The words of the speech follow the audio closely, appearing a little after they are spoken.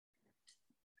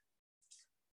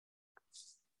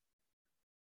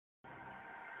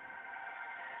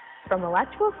From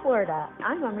Alachua, Florida,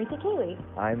 I'm Amrita Kaylee.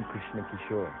 I'm Krishna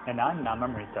Kishore. And I'm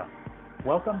Namamrita.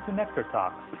 Welcome to Nectar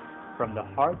Talks, from the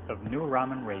heart of New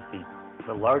Raman Reti,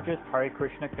 the largest Hare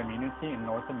Krishna community in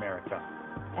North America.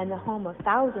 And the home of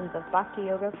thousands of Bhakti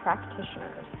Yoga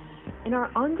practitioners. In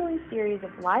our ongoing series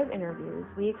of live interviews,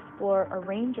 we explore a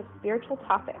range of spiritual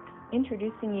topics,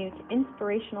 introducing you to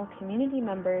inspirational community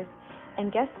members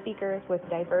and guest speakers with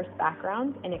diverse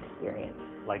backgrounds and experience.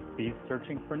 Like bees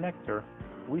searching for nectar,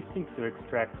 we seek to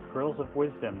extract pearls of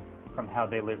wisdom from how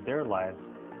they live their lives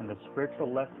and the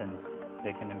spiritual lessons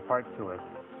they can impart to us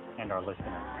and our listeners.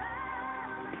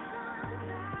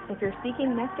 If you're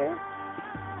seeking nectar,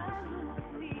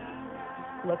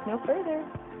 look no further.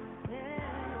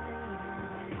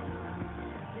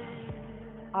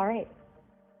 All right.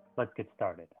 Let's get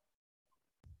started.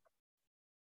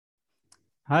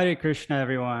 Hare Krishna,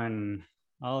 everyone.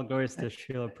 All glories to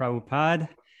Srila Prabhupada.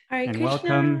 Hare and Krishna.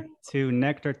 Welcome to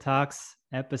Nectar Talks,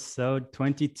 episode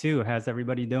 22. How's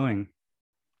everybody doing?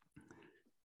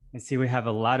 I see we have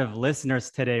a lot of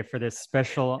listeners today for this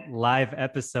special live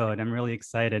episode. I'm really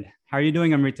excited. How are you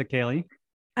doing, Amrita Kaylee?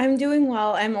 I'm doing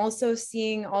well. I'm also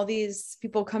seeing all these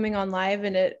people coming on live,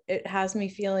 and it has me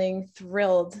feeling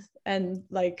thrilled and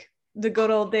like the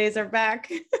good old days are back.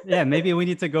 Yeah, maybe we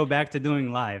need to go back to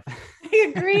doing live.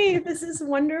 I agree. This is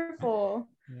wonderful.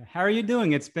 How are you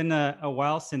doing? It's been a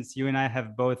while since you and I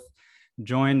have both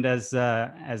joined as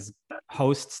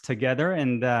hosts together,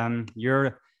 and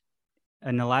you're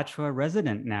an Alachua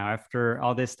resident now after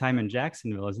all this time in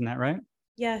Jacksonville, isn't that right?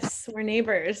 Yes, we're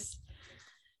neighbors.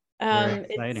 Very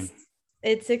exciting.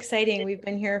 It's exciting. We've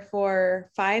been here for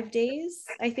 5 days,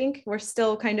 I think. We're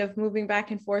still kind of moving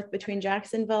back and forth between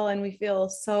Jacksonville, and we feel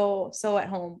so at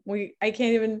home. I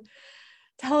can't even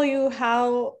tell you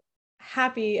how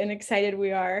happy and excited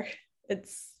we are.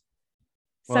 It's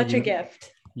such a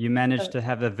gift. You managed to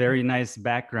have a very nice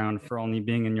background for only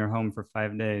being in your home for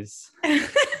 5 days.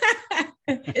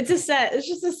 It's a set. It's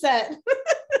just a set.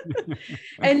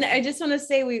 And I just want to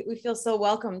say we feel so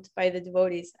welcomed by the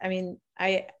devotees. I mean,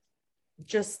 I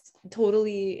just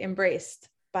totally embraced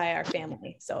by our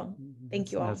family. So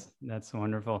thank you all. That's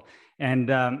wonderful.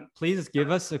 And please give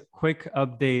us a quick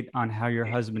update on how your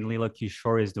husband Leela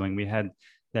Kishore is doing. We had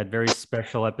that very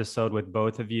special episode with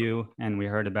both of you, and we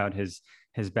heard about his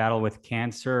battle with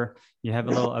cancer. You have a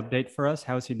little update for us?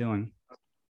 How is he doing?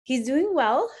 He's doing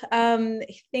well.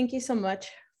 Thank you so much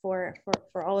for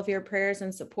all of your prayers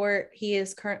and support. He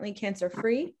is currently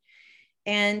cancer-free,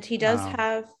 and he does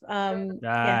have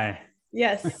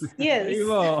yes, he is.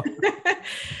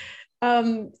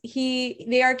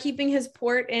 They are keeping his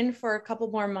port in for a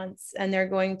couple more months, and they're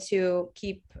going to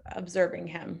keep observing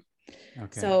him.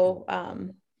 Okay. So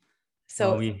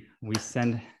well, we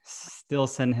still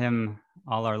send him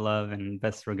all our love and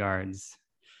best regards.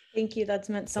 Thank you. That's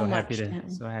meant so much.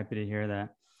 So happy to hear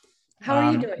that. How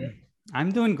are you doing?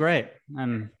 I'm doing great.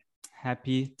 I'm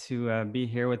happy to be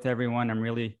here with everyone. I'm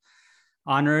really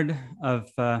honored of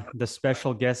the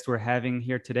special guest we're having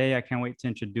here today. I can't wait to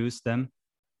introduce them.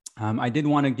 I did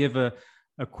want to give a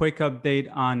quick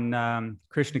update on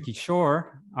Krishna Kishore,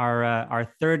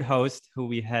 our third host, who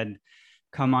we had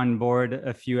come on board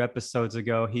a few episodes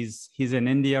ago. He's in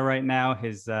India right now.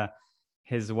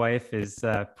 His wife is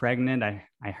pregnant.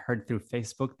 I heard through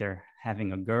Facebook they're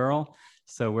having a girl.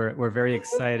 So we're very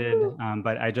excited.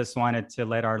 But I just wanted to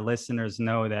let our listeners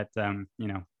know that,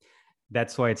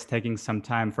 that's why it's taking some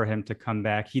time for him to come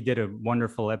back. He did a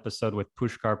wonderful episode with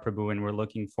Pushkar Prabhu, and we're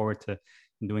looking forward to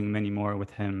doing many more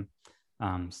with him.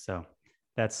 So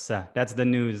that's the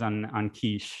news on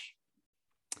Kish.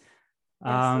 So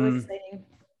exciting.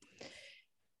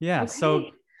 Yeah. Okay.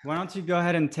 So why don't you go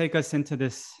ahead and take us into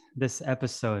this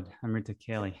episode, Amrita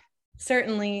Kaylee?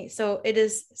 Certainly. So it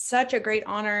is such a great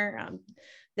honor.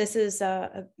 This is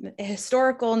a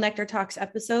historical Nectar Talks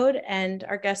episode, and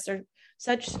our guests are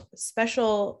such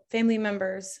special family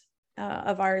members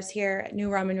of ours here at New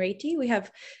Raman Reti. We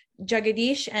have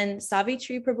Jagadish and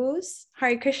Savitri Prabhus.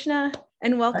 Hare Krishna,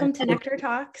 and welcome to Nectar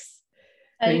Talks.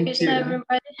 Hare Krishna,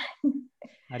 everybody.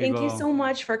 Thank you so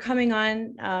much for coming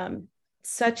on.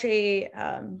 Such a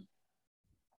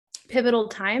pivotal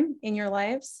time in your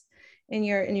lives, in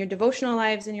your devotional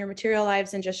lives, in your material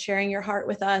lives, and just sharing your heart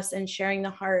with us and sharing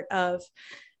the heart of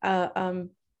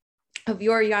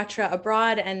your yatra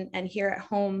abroad and here at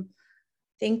home.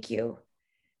 Thank you.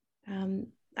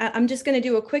 I'm just going to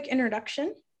do a quick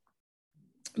introduction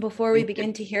before we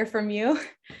begin to hear from you.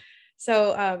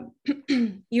 So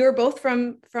you are both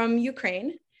from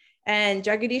Ukraine, and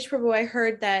Jagadish Prabhu, I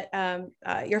heard that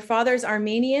your father's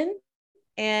Armenian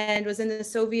and was in the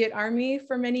Soviet army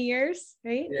for many years,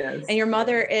 right? Yes. And your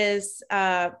mother is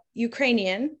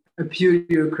Ukrainian. A pure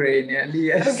Ukrainian,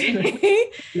 yes.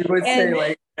 Okay. You would say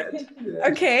like that.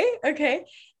 Yes. Okay.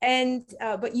 And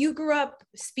but you grew up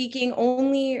speaking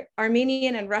only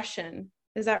Armenian and Russian,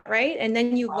 is that right? And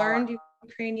then you learned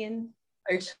Ukrainian.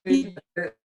 Actually,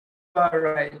 you are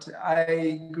right.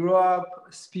 I grew up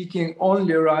speaking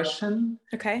only Russian.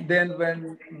 Okay. Then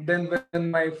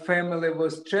when my family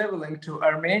was traveling to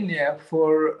Armenia for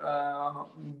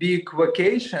big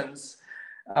vacations,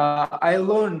 I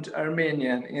learned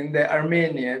Armenian in the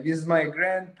Armenia with my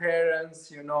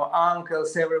grandparents,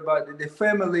 uncles, everybody. The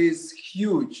family is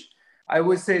huge. I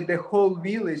would say the whole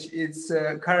village is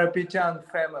Karapetyan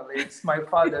family. It's my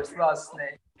father's last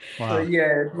name. Wow. So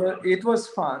yeah, it was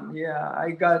fun. Yeah,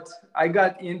 I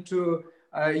got into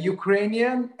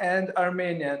Ukrainian and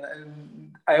Armenian,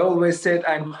 and I always said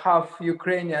I'm half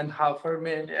Ukrainian, half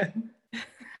Armenian.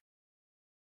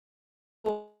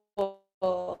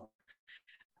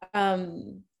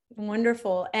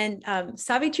 Wonderful. And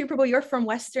Savitri Prabhu, you're from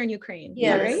Western Ukraine.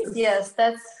 Yes, right? Yes,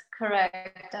 that's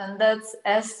correct. And that's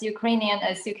as Ukrainian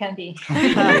as you can be.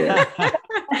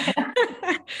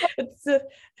 It's,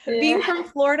 being from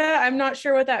Florida, I'm not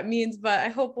sure what that means, but I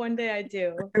hope one day I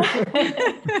do.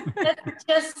 That's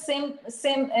just saying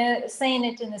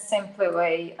it in a simpler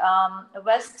way.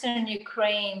 Western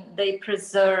Ukraine, they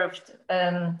preserved,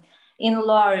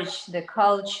 enlarged the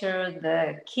culture,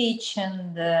 the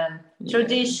kitchen, the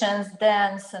traditions,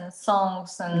 dance and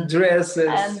songs and dresses.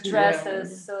 Yeah.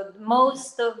 So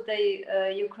most of the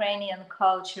Ukrainian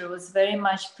culture was very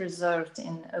much preserved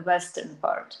in a Western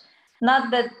part.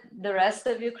 Not that the rest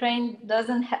of Ukraine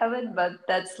doesn't have it, but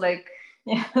that's like,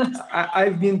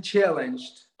 I've been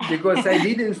challenged because I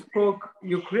didn't speak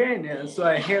Ukrainian, so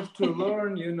I have to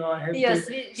learn, I have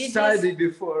to study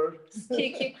before.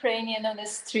 Speak Ukrainian on the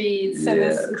streets and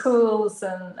the schools,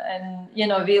 and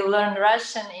we learn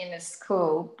Russian in a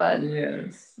school, but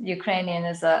Ukrainian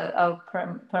is our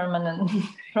prominent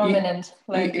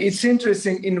language. It's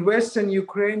interesting. In Western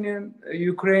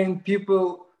Ukraine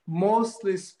people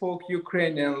mostly spoke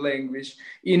Ukrainian language.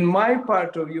 In my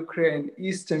part of Ukraine,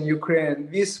 Eastern Ukraine,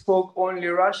 we spoke only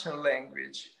Russian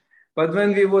language. But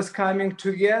when we was coming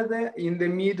together in the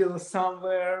middle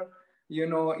somewhere,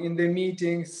 in the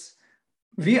meetings,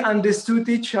 we understood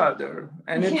each other,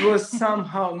 and it was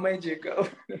somehow magical.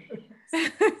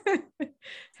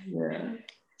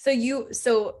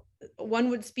 So one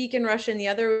would speak in Russian, the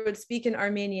other would speak in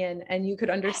Armenian, and you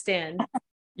could understand.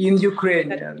 In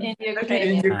Ukrainian. In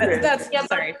Ukrainian.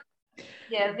 Sorry.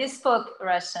 Yeah, we spoke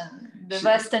Russian. The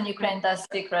Western Ukraine does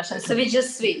speak Russian, so we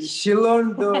just switched. She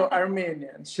learned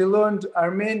Armenian. She learned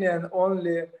Armenian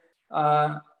only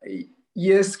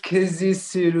yes kezi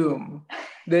sirum.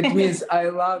 That means I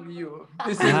love you.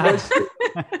 This is what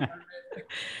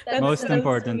That's most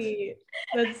important. Sweet.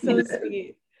 That's so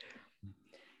sweet.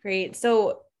 Great.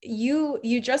 So you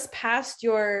just passed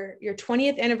your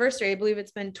 20th anniversary. I believe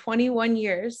it's been 21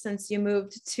 years since you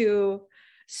moved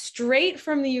straight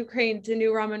from the Ukraine to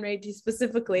New Raman-Reti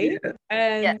specifically.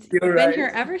 And you've been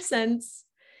here ever since.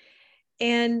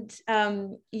 And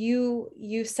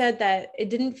you said that it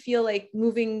didn't feel like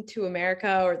moving to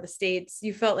America or the States.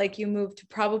 You felt like you moved to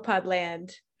Prabhupada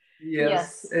land.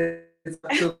 Yes. It's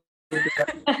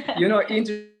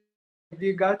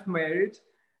we got married,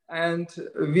 and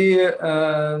we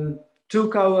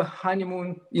took our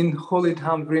honeymoon in Holy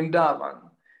Dham, Vrindavan.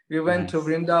 We went to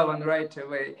Vrindavan right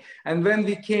away. And when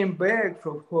we came back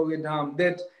from Holy Dham,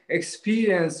 that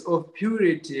experience of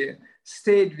purity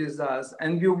stayed with us.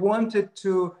 And we wanted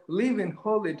to live in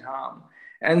Holy Dham.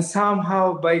 And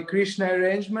somehow by Krishna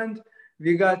arrangement,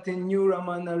 we got in New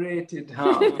Raman-Reti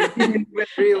Dham. We didn't even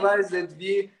realize that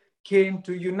we came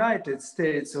to United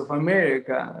States of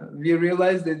America. We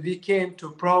realized that we came to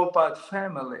Prabhupada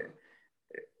family,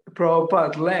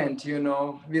 Prabhupada land,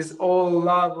 with all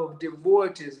love of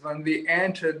devotees. When we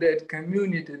entered that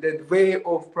community, that way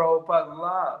of Prabhupada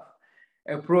love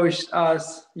approached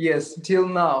us, till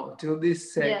now, till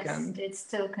this second. Yes, it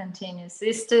still continues.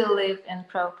 We still live in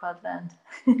Prabhupada land.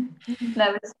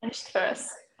 Never finished for us.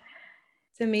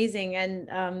 It's amazing.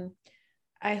 And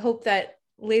I hope that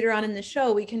later on in the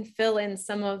show, we can fill in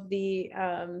some of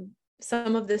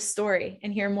this story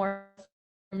and hear more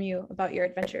from you about your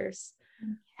adventures.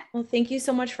 Well, thank you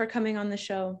so much for coming on the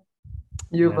show.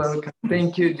 You're welcome.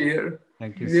 Thank you, dear.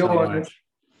 Thank you so much.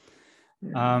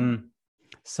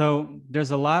 So there's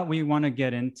a lot we want to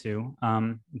get into,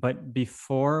 but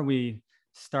before we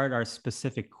start our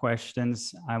specific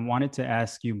questions, I wanted to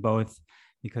ask you both,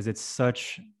 because it's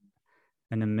such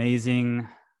an amazing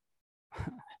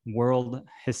world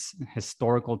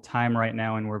historical time right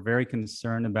now, and we're very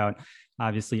concerned about,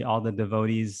 obviously, all the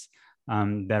devotees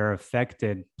that are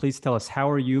affected. Please tell us, how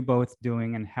are you both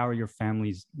doing, and how are your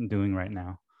families doing right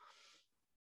now?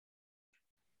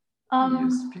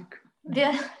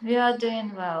 We are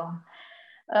doing well.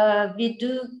 We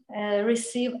do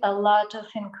receive a lot of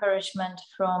encouragement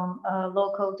from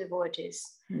local devotees,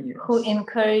 yes, who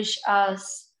encourage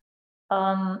us.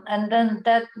 And then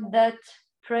that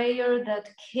prayer, that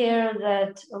care,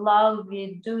 that love,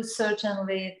 we do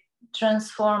certainly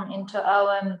transform into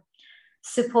our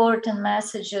support and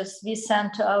messages we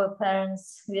send to our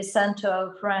parents, we send to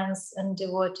our friends and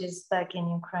devotees back in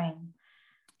Ukraine.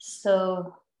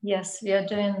 So yes, we are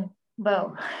doing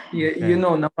well. Yeah, you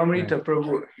know, Namamrita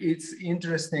Prabhu, it's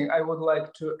interesting. I would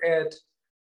like to add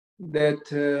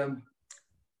that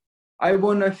I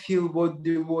want to feel what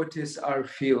devotees are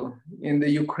feel in the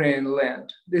Ukraine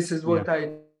land. This is what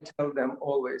I tell them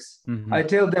always. Mm-hmm. I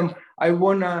tell them, I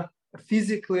want to,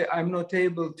 physically, I'm not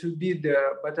able to be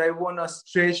there, but I want to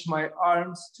stretch my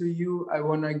arms to you. I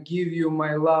want to give you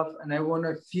my love, and I want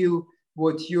to feel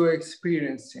what you're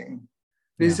experiencing.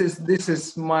 This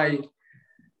is my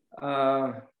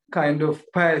kind of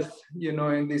path, you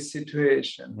know, in this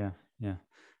situation. Yeah.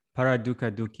 Paraduka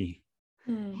duki.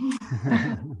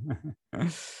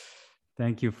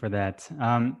 Thank you for that.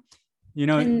 You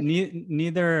know,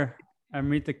 neither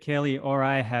Amrita Kelly or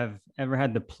I have ever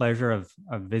had the pleasure of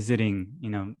visiting,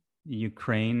 you know,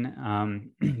 Ukraine,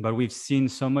 but we've seen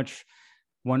so much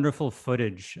wonderful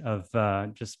footage of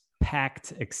just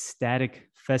packed, ecstatic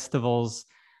festivals.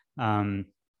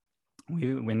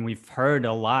 When we've heard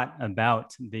a lot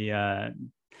about the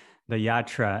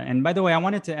yatra. And by the way, I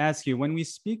wanted to ask you, when we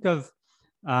speak of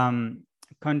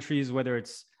countries, whether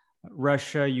it's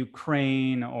Russia,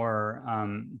 Ukraine, or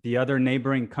the other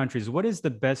neighboring countries, what is the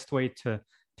best way to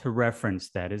reference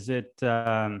that? Is it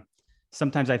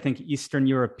sometimes I think Eastern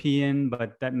European,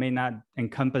 but that may not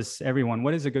encompass everyone?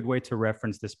 What is a good way to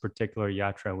reference this particular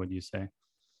yatra, would you say?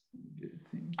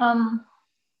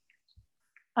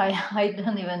 I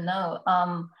don't even know.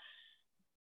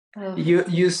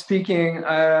 You speaking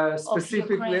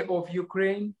specifically of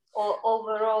Ukraine? Or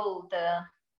overall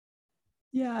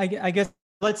Yeah, I guess,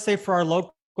 let's say for our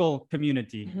local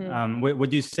community,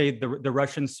 would you say the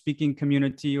Russian-speaking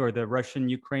community or the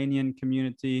Russian-Ukrainian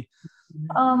community?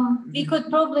 We could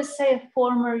probably say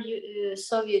former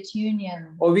Soviet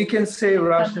Union. Or we can say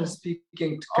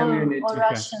Russian-speaking community. Or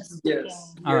Russian-speaking.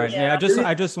 Yes. All right. Yeah,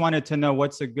 I just wanted to know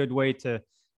what's a good way to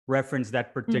reference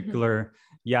that particular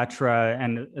yatra,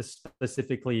 and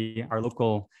specifically our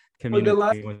local community.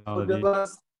 For the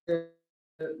last 20+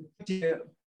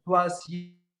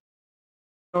 years,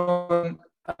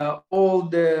 all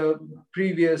the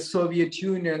previous Soviet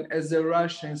Union as a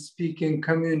Russian-speaking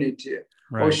community,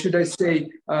 right. Or should I say,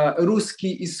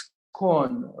 Ruski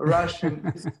Iskon, Russian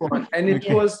Iskon, and it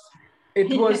was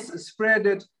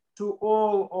spreaded to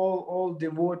all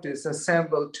devotees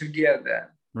assembled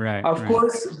together. Right. Of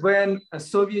course, when the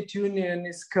Soviet Union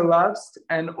is collapsed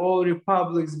and all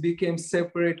republics became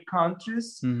separate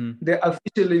countries,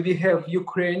 officially we have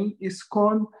Ukraine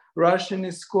Iskon, Russian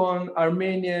Iskon,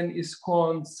 Armenian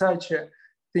Iskon, such a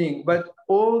thing. But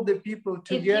all the people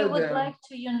together. If you would like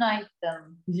to unite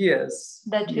them. Yes.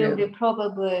 That will be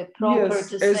probably proper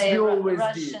to say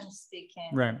Russian speaking.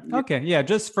 Right. Okay. Yeah.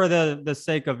 Just for the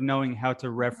sake of knowing how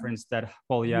to reference that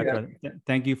whole yatra. Yeah.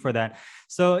 Thank you for that.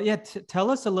 So yeah, tell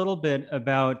us a little bit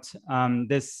about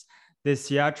this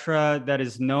yatra that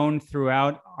is known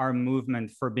throughout our movement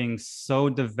for being so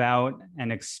devout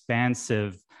and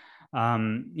expansive.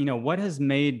 You know, what has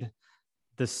made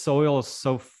the soil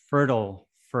so fertile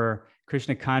for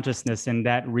Krishna consciousness in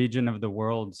that region of the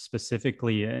world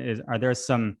specifically? Are there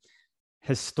some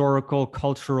historical,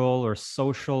 cultural, or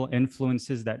social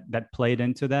influences that played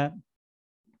into that?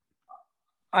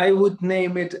 I would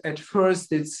name it at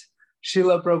first, it's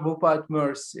Srila Prabhupada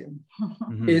mercy.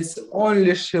 It's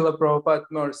only Srila Prabhupada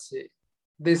mercy.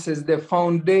 This is the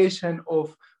foundation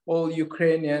of all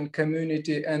Ukrainian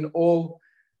community and all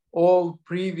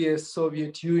previous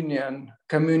Soviet Union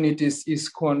communities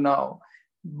ISKCON now.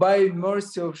 By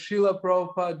mercy of Srila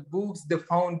Prabhupada books, the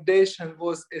foundation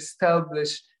was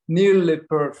established nearly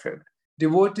perfect.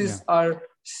 Devotees are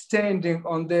standing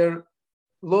on their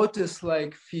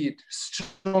lotus-like feet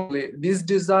strongly, this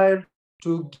desire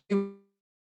to give.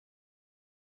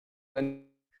 And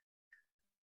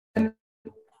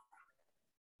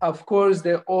of course,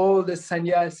 all the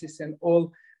sannyasis and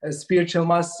all spiritual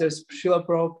masters, Srila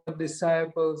Prabhupada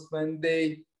disciples, when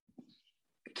they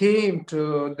came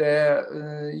to the,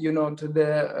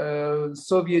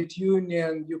 Soviet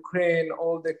Union, Ukraine,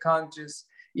 all the countries,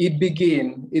 it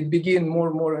began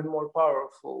more and more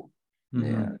powerful.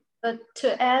 Mm-hmm. Yeah. But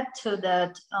to add to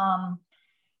that,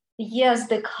 yes,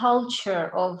 the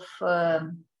culture of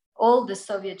all the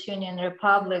Soviet Union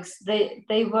republics,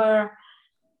 they were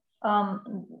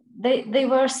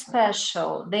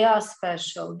special. They are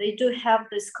special. They do have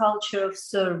this culture of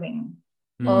serving,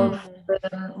 of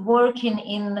working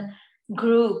in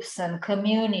groups and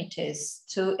communities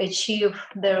to achieve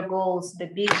their goals, the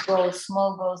big goals,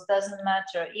 small goals, doesn't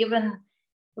matter. Even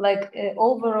like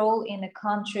overall in a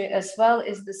country, as well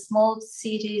as the small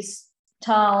cities,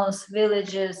 towns,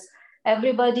 villages,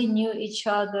 everybody knew each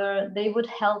other. They would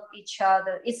help each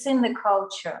other. It's in the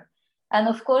culture. And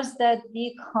of course, that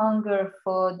big hunger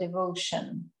for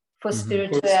devotion, for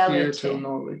spirituality. For spiritual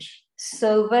knowledge.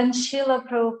 So when Srila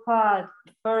Prabhupada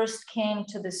first came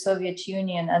to the Soviet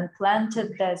Union and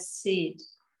planted that seed,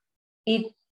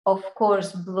 it of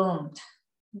course bloomed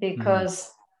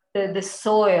because the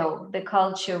soil, the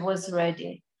culture was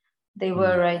ready. They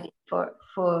were ready for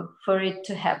it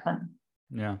to happen.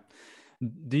 Yeah.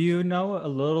 Do you know a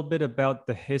little bit about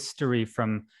the history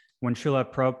from when Srila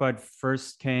Prabhupada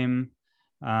first came,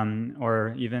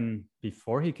 or even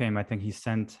before he came? I think he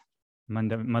sent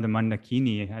Mother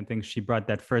Mandakini. I think she brought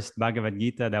that first Bhagavad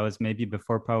Gita. That was maybe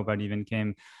before Prabhupada even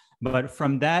came. But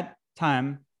from that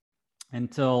time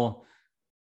until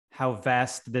how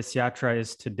vast this yatra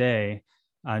is today,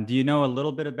 do you know a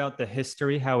little bit about the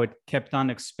history, how it kept on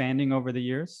expanding over the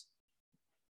years?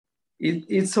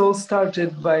 It's all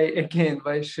started by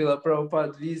Srila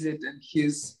Prabhupada's visit and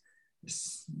his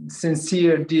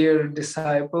sincere, dear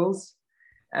disciples,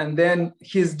 and then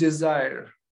his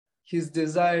desire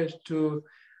to,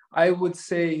 I would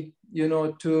say,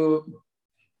 to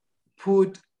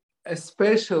put a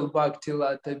special Bhakti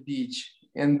Lata beach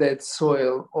in that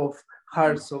soil of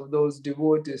hearts of those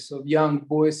devotees, of young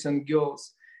boys and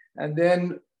girls. And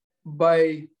then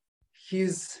by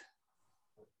his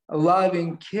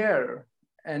loving care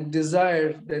and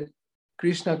desire that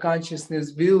Krishna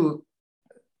consciousness will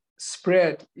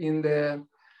spread in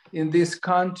these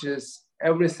countries,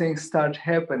 everything start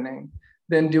happening.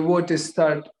 Then devotees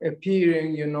start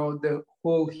appearing, the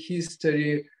whole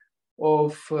history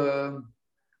of,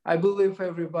 I believe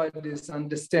everybody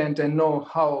understand and know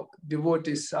how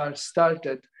devotees are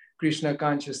started Krishna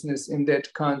consciousness in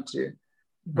that country.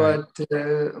 Right.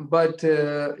 But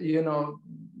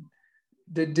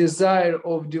the desire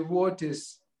of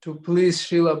devotees to please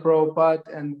Srila Prabhupada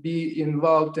and be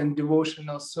involved in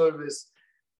devotional service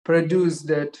produced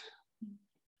that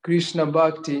Krishna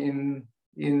Bhakti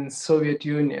in Soviet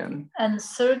Union. And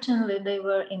certainly they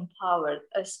were empowered.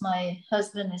 As my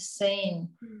husband is saying,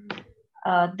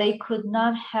 they could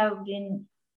not have been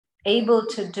able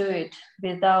to do it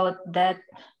without that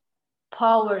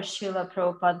power Srila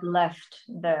Prabhupada left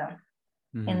there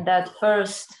in that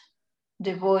first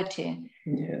devotee.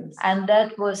 Yes. And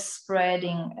that was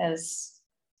spreading as,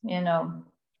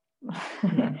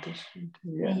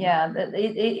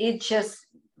 it just,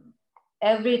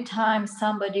 every time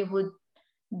somebody would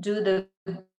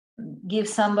give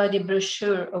somebody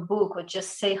brochure, a book, or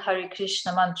just say Hare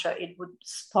Krishna mantra, it would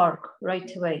spark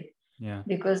right away. Yeah.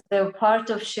 Because they're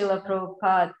part of Srila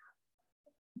Prabhupada,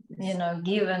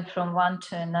 given from one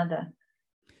to another.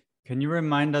 Can you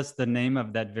remind us the name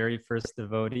of that very first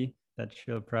devotee that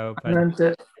Srila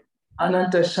Prabhupada?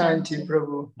 Ananta Shanti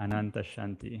Prabhu. Ananta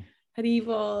Shanti.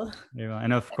 Haribol.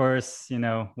 And of course,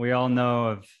 we all know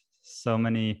of so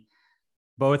many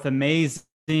both amazing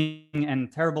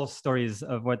and terrible stories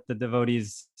of what the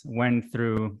devotees went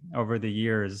through over the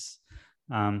years.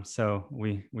 So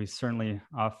we certainly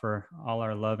offer all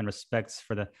our love and respects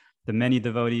for the many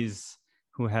devotees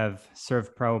who have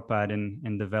served Prabhupada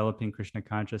in developing Krishna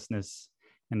consciousness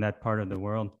in that part of the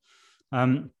world.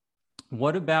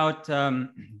 What about,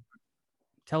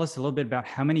 tell us a little bit about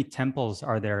how many temples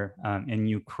are there in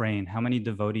Ukraine? How many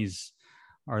devotees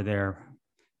are there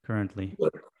currently?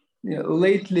 Yeah,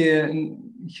 lately,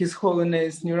 His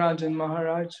Holiness Niranjan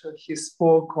Maharaj, he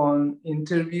spoke on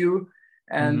interview,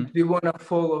 and we want to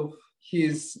follow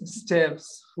his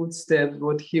footsteps,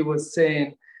 what he was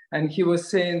saying. And he was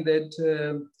saying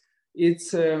that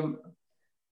it's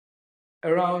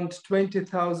around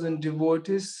 20,000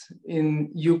 devotees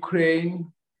in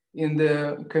Ukraine, in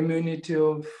the community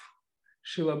of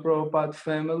Srila Prabhupada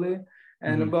family,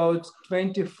 and about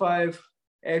 25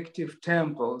 active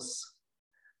temples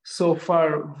so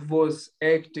far was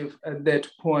active at that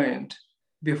point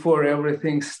before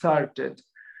everything started.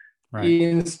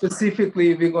 Right.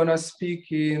 Specifically, we're gonna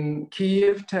speak in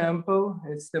Kiev temple.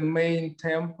 It's the main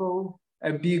temple,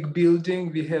 a big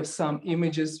building. We have some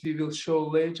images we will show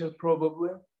later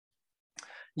probably.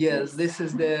 Yes, this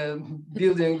is the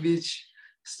building which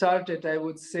started, I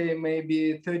would say,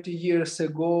 maybe 30 years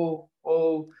ago,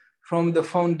 all from the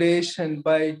foundation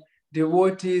by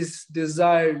devotees'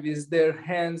 desire with their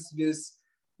hands, with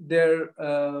their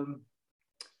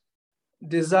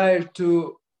desire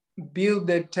to build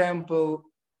a temple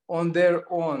on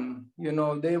their own. You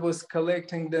know, they was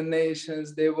collecting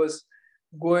donations, they was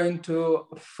going to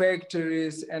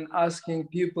factories and asking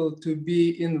people to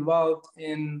be involved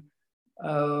in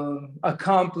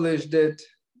accomplish that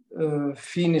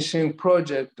finishing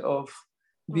project of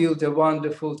build a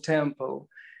wonderful temple.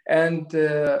 And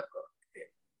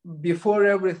before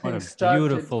everything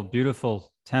started,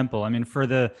 beautiful temple. I mean, for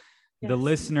the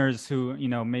listeners who, you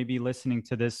know, may be listening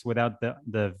to this without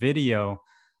the video,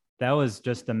 that was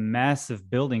just a massive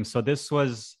building. So this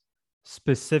was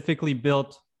specifically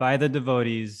built by the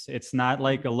devotees. It's not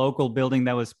like a local building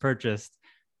that was purchased.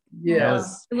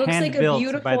 Yes, it looks like a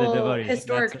beautiful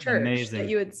historic church that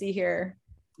you would see here.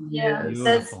 Yeah,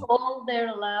 that's all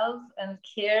their love and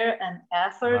care and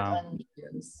effort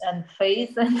and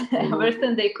faith and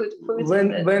everything they could put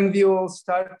in it. When we all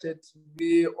started,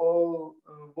 we all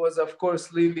was of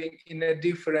course living in a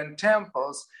different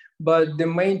temples, but the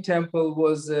main temple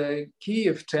was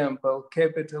Kiev temple,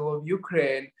 capital of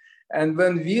Ukraine. And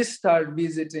when we started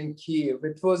visiting Kiev,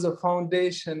 it was a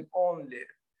foundation only.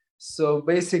 So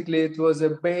basically it was a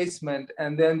basement,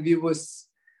 and then we was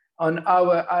on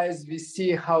our eyes, we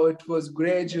see how it was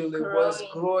gradually was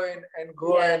growing and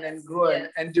growing and growing.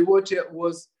 And devotee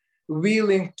was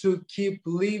willing to keep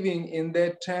living in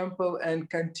that temple and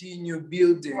continue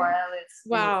building.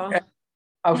 Wow. And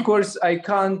of course, I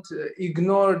can't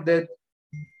ignore that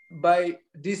by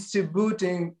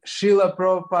distributing Srila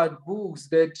Prabhupada books,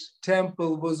 that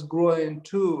temple was growing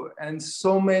too. And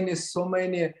so many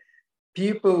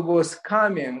people was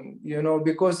coming, you know,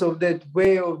 because of that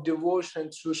way of devotion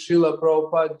to Srila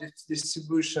Prabhupada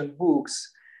distribution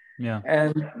books. Yeah.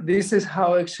 And this is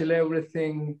how actually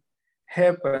everything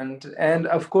happened. And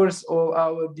of course, all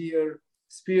our dear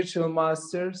spiritual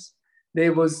masters, they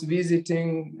was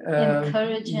visiting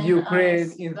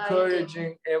Ukraine,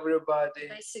 encouraging everybody.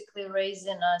 Basically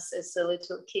raising us as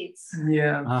little kids.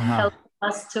 Yeah. Helping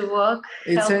us to walk,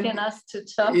 helping us to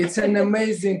talk. It's an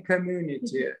amazing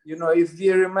community. You know, if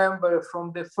we remember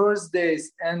from the first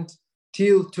days and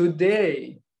till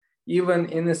today, even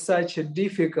in such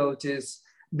difficulties,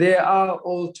 they are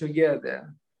all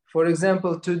together. For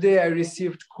example, today I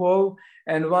received call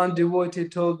and one devotee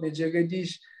told me,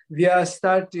 Jagadish, we are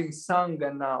starting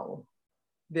Sangha now.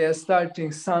 They are starting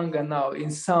Sangha now in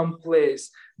some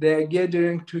place. They are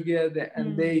gathering together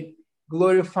and they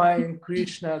glorifying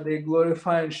Krishna, they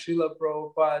glorifying Srila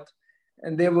Prabhupada,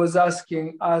 and they was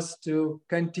asking us to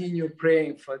continue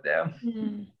praying for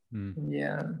them.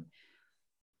 Yeah.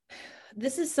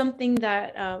 This is something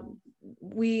that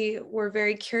we were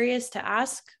very curious to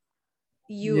ask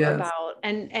you about,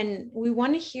 and we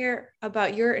want to hear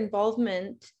about your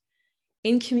involvement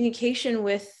in communication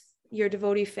with your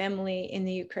devotee family in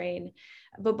the Ukraine.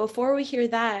 But before we hear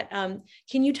that,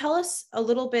 can you tell us a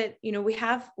little bit, you know, we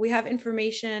have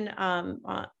information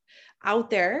out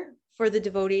there for the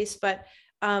devotees, but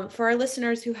for our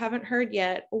listeners who haven't heard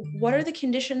yet, what are the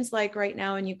conditions like right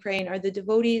now in Ukraine? Are the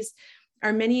devotees,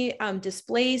 are many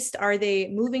displaced? Are they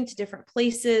moving to different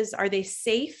places? Are they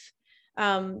safe?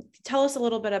 Tell us a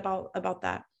little bit about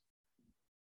that.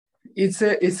 It's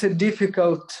a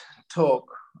difficult talk,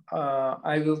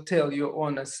 I will tell you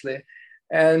honestly.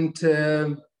 And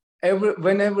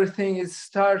when everything is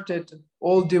started,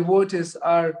 all devotees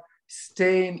are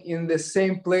staying in the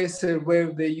same place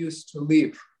where they used to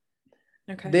live.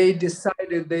 Okay. They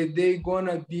decided that they're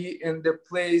gonna be in the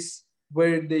place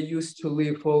where they used to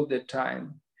live all the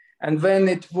time. And when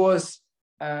it was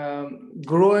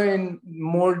growing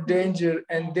more danger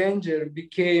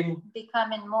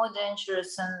becoming more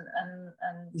dangerous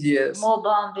and more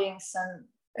bombings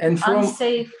and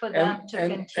unsafe for them to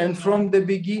continue. And from the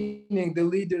beginning, the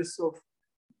leaders of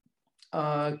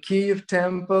Kiev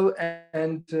temple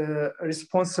and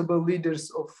responsible leaders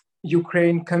of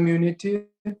Ukraine community,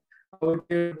 our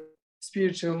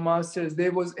spiritual masters, they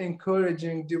was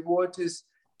encouraging devotees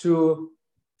to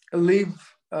leave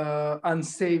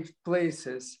unsafe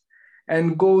places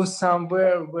and go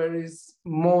somewhere where it's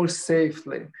more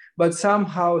safely. But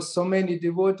somehow so many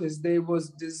devotees, they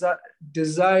was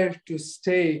desire to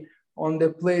stay on the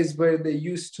place where they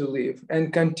used to live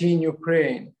and continue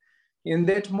praying. In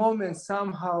that moment,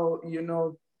 somehow, you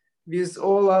know, with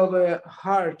all our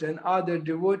heart and other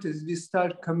devotees, we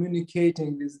start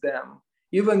communicating with them.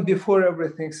 Even before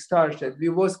everything started, we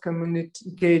was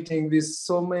communicating with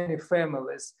so many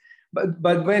families.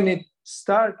 But when it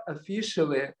start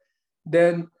officially,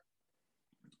 then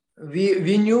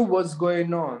we knew what's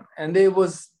going on. And they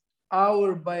was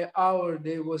hour by hour,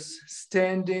 they was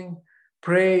standing,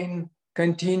 praying,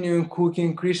 continuing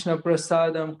cooking Krishna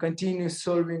Prasadam, continue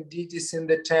serving deities in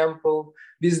the temple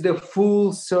with the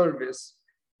full service,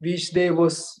 which they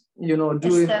was,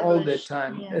 doing all the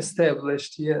time,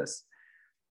 established, yes.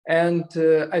 And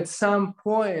at some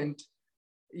point,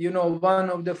 one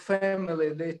of the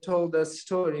family, they told us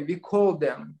story, we called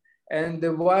them, and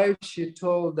the wife, she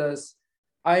told us,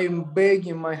 I'm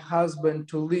begging my husband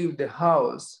to leave the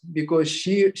house because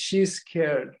she's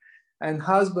scared. And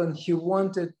husband, he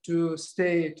wanted to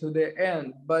stay to the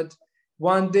end. But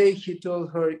one day he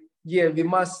told her, yeah, we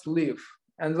must leave.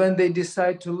 And when they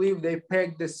decide to leave, they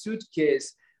packed the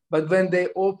suitcase. But when they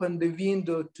opened the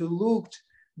window to look,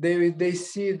 they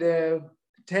see the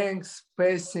tanks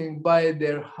passing by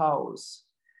their house.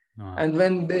 Oh. And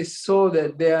when they saw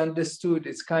that, they understood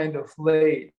it's kind of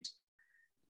late.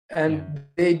 And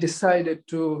they decided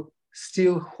to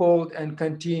still hold and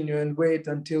continue and wait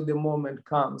until the moment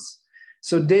comes.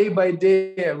 So day by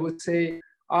day, I would say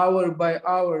hour by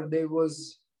hour, they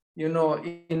was, in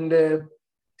the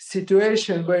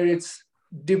situation where it's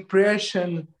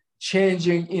depression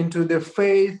changing into the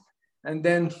faith, and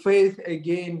then faith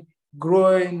again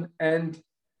growing and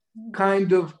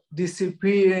kind of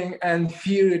disappearing, and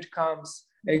fear it comes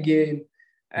again.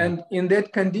 And in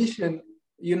that condition,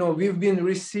 we've been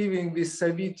receiving with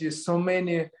Savitri so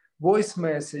many voice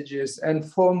messages and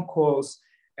phone calls.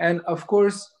 And of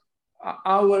course,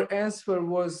 our answer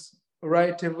was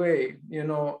right away,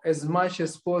 as much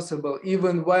as possible.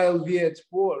 Even while we at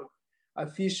work,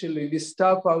 officially, we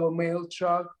stop our mail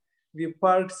truck, we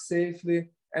park safely,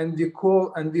 and we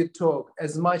call and we talk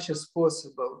as much as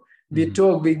possible. We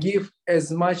talk, we give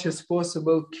as much as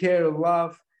possible care,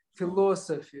 love,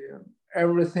 philosophy,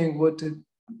 everything what it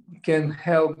can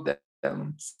help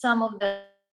them. Some of the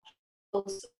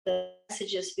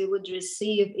messages we would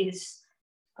receive is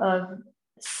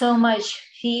so much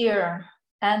fear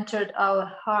entered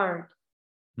our heart.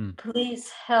 Please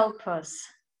help us.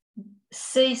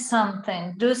 Say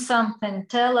something, do something,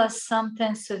 tell us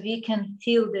something so we can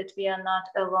feel that we are not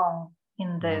alone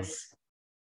in this.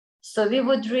 So we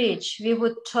would reach, we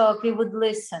would talk, we would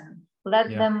listen, let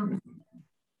them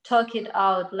talk it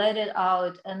out, let it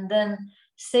out, and then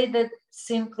say that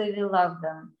simply we love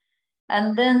them.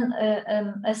 And then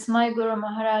as my Guru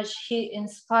Maharaj, he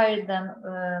inspired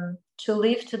them to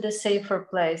live to the safer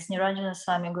place, Niranjana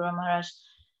Swami Guru Maharaj.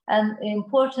 And the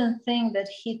important thing that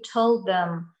he told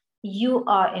them, you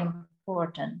are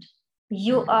important.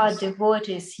 You are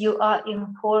devotees. You are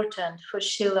important for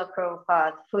Srila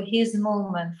Prabhupada, for his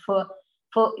movement, for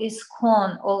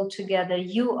ISKCON altogether.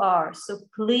 You are. So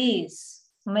please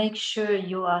make sure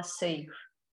you are safe.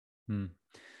 And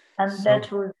that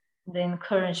was the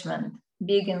encouragement,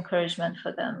 big encouragement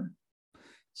for them.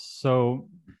 So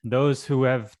those who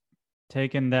have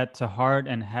taken that to heart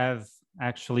and have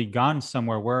actually gone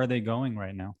somewhere, where are they going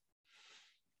right now?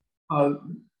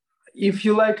 If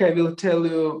you like, I will tell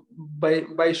you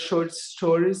by short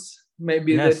stories.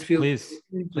 Maybe that feels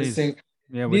interesting. Please.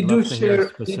 Yeah, we do share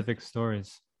specific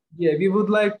stories. Yeah, we would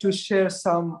like to share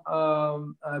some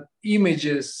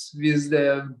images with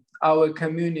our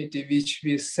community, which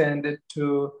we send it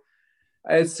to.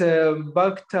 It's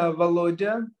Bhakta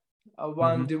Volodya,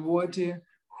 one devotee,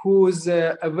 who's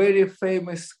a very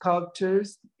famous sculptor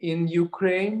in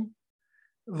Ukraine.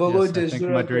 Volodya, yes, I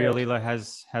think Madhurya Lila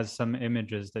has some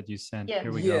images that you sent. Yes.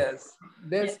 Here we go.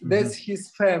 Yes, that's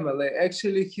his family.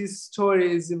 Actually, his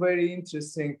story is very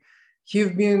interesting.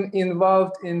 He's been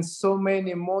involved in so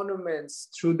many monuments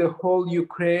through the whole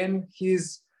Ukraine.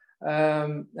 He's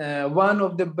one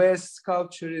of the best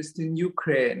sculpturists in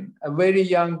Ukraine, a very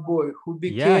young boy who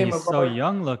became he's so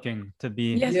young looking to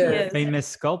be a famous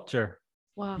sculptor.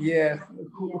 Wow. Yeah,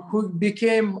 who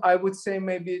became, I would say,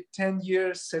 maybe 10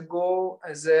 years ago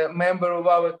as a member of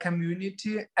our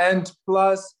community. And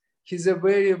plus, he's a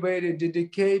very, very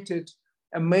dedicated,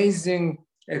 amazing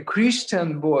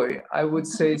Christian boy, I would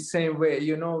say, same way,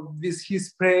 with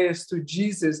his prayers to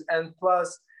Jesus and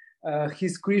plus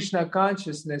his Krishna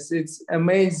consciousness. It's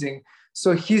amazing.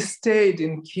 So he stayed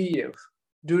in Kiev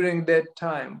during that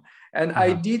time. And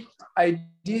I did.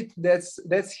 That's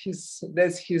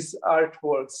his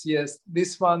artworks. Yes,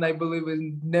 this one I believe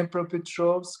in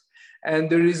Dnepropetrovsk, and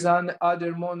there is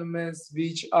other monuments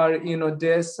which are in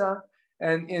Odessa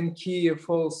and in Kiev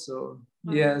also.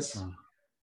 Yes,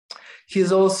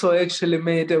 he's also actually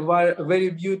made a very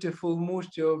beautiful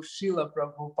murti of Srila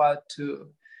Prabhupada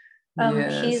too.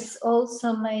 He's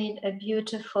also made a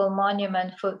beautiful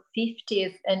monument for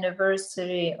 50th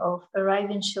anniversary of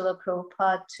arriving Srila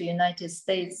Prabhupada to United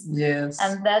States. Yes.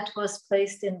 And that was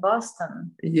placed in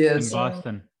Boston. Yes. In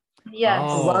Boston. Yes.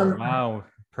 Oh, wow.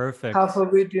 Perfect. Half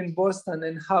of it in Boston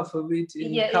and half of it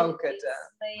in Calcutta.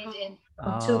 It's made in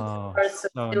two parts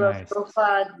of so Srila nice.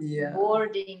 Prabhupada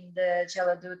boarding the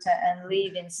Jaladuta and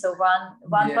leaving. So one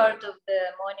part of the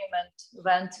monument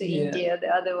went to India, the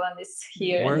other one is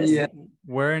here.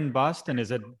 Where in Boston?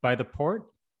 Is it by the port?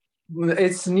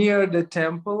 It's near the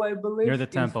temple, I believe. Near the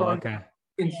temple,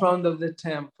 in front of the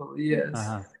temple,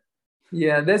 yes.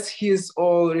 Yeah, that's his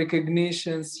all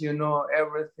recognitions,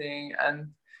 everything.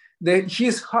 And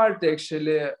his heart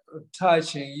actually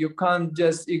touching. You can't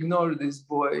just ignore this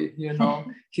boy,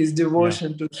 his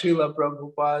devotion to Srila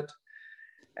Prabhupada.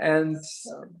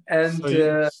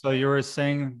 So you were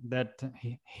saying that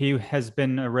he has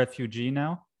been a refugee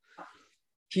now?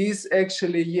 He's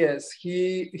actually, yes.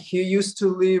 He used to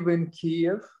live in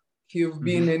Kiev. He's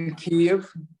been in Kiev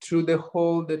through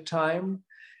the time.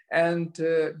 And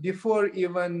before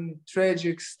even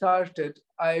Tragic started,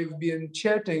 I've been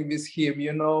chatting with him,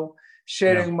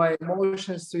 sharing my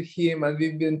emotions to him. And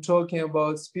we've been talking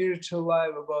about spiritual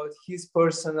life, about his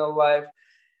personal life.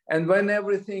 And when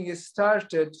everything is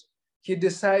started, he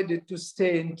decided to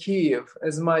stay in Kiev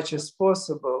as much as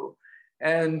possible.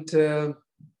 And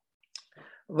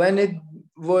when it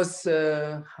was,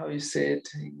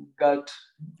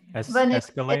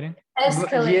 escalating?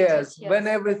 Yes, when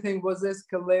everything was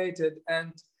escalated,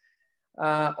 and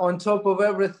on top of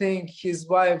everything, his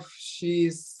wife,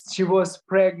 she was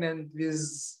pregnant with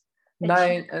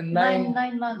 9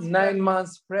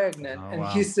 months pregnant. And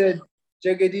he said,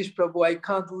 Jagadish Prabhu, I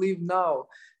can't leave now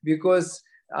because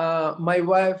my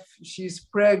wife, she's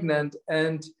pregnant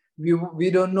and we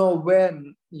don't know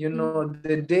when,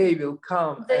 the day will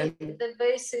come. The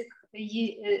basic,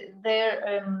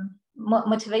 their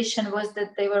motivation was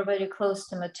that they were very close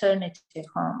to maternity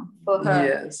home for her.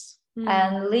 Yes.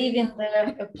 And leaving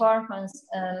their apartments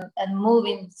and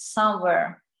moving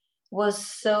somewhere was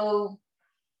so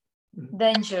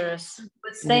dangerous,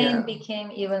 but staying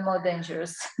became even more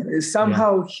dangerous.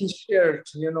 Somehow he shared,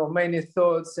 many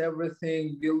thoughts,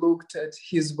 everything. We looked at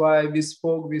his wife, we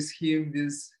spoke with him,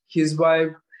 with his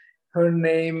wife, her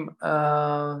name,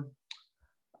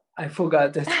 I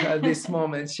forgot at this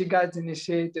moment. She got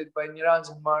initiated by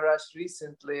Niranjan Maharaj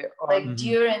recently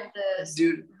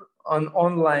on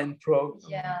online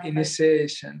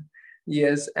initiation.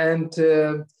 Yes, and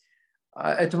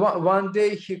at one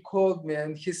day he called me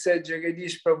and he said,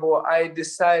 Jagadish Prabhu, I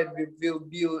decide we will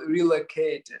be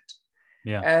relocated.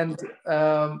 And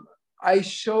I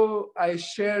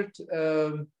shared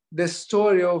the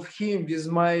story of him with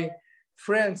my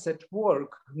friends at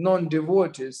work,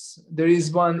 non-devotees. There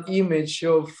is one image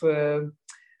of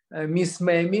Miss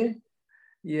Mamie.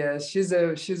 Yes, she's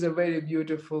a very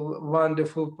beautiful,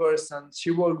 wonderful person.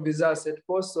 She worked with us at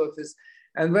post office.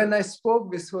 And when I spoke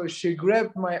with her, she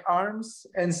grabbed my arms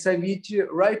and Saviti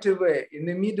right away in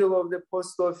the middle of the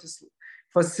post office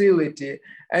facility.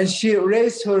 And she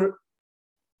raised her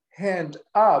hand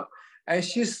up and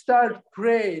she started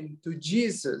praying to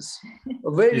Jesus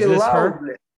very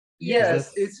loudly. Her?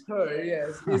 Yes, it's her.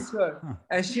 Yes, it's her.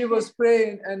 And she was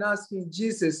praying and asking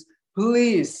Jesus,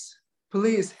 please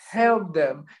help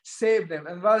them, save them.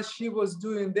 And while she was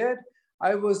doing that,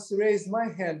 I was raised my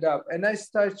hand up and I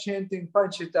started chanting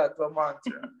Panchatattva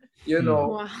mantra,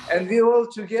 wow. And we all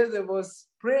together was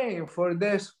praying for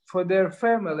their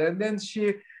family. And then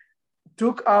she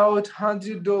took out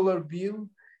 $100 bill.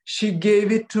 She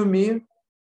gave it to me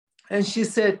and she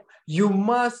said, you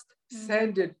must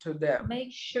send it to them.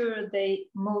 Make sure they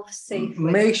move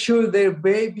safely. Make sure their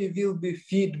baby will be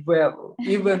fed well,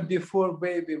 even before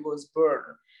baby was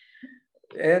born.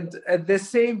 And at the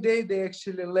same day, they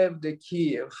actually left the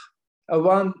Kiev.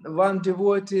 One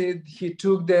devotee, he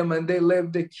took them and they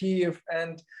left the Kiev.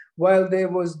 And while they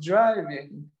was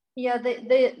driving,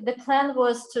 the plan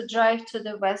was to drive to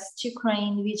the West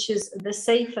Ukraine, which is the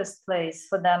safest place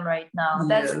for them right now.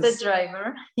 That's the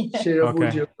driver.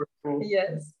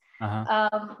 Yes.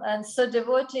 And so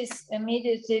devotees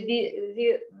immediately,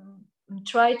 we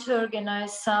try to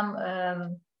organize some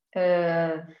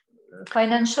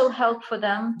financial help for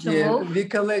them to move. We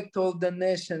collect all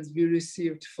donations we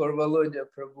received for Volodya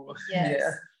Prabhu. Yes.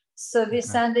 So we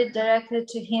send it directly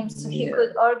to him so he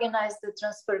could organize the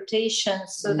transportation.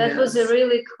 So that was a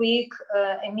really quick,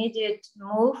 immediate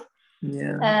move.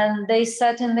 And they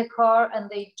sat in the car and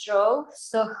they drove.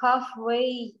 So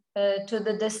halfway to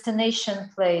the destination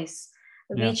place,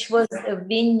 which was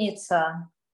Vinnytsia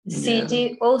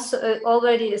city, also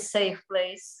already a safe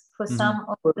place for some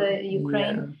of the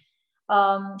Ukraine,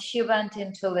 she went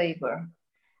into labor.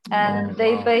 And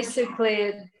they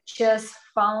basically just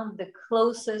found the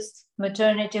closest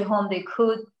maternity home they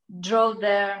could, drove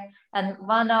there, and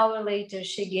 1 hour later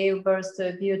she gave birth to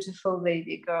a beautiful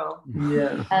baby girl.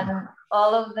 Yeah. And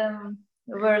all of them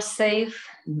were safe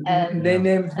and they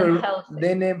named her healthy.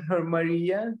 They named her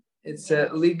Maria. It's a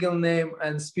legal name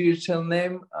and spiritual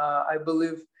name. I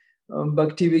believe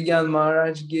Bhaktivedanta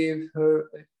Maharaj gave her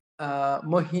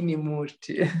Mohini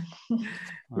Murti.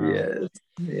 Yes,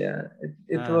 yeah.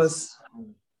 It was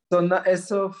so.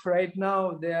 As of right now,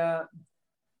 they are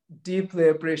deeply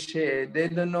appreciated. They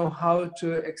don't know how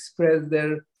to express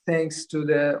their thanks to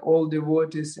all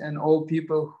devotees and all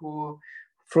people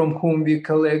from whom we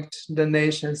collect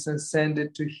donations and send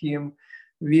it to him.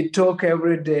 We talk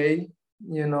every day.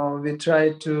 We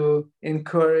try to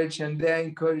encourage, and they're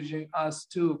encouraging us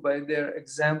too by their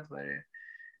exemplary.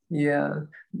 Yeah.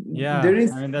 There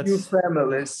is few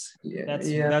families.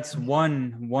 That's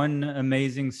one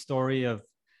amazing story of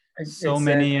so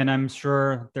many, and I'm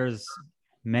sure there's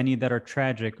many that are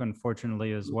tragic,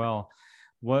 unfortunately, as well.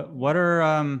 What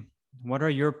are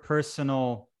your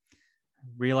personal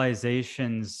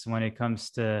realizations when it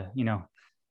comes to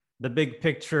the big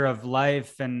picture of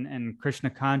life and Krishna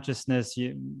consciousness?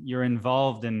 You're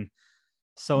involved in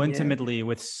so intimately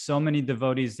with so many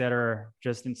devotees that are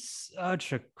just in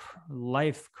such a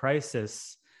life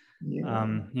crisis.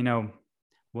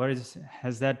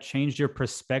 Has that changed your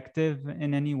perspective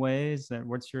in any ways?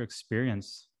 What's your experience?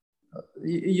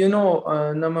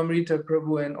 Namamrita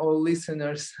Prabhu and all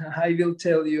listeners, I will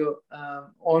tell you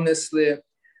honestly,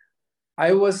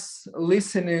 I was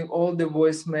listening all the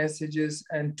voice messages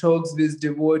and talks with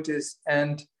devotees,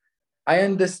 and I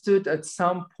understood at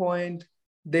some point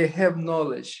they have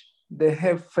knowledge, they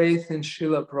have faith in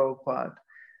Srila Prabhupada,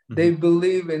 they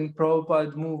believe in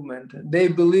Prabhupada movement, they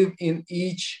believe in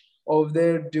each of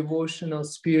their devotional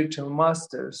spiritual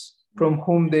masters from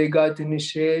whom they got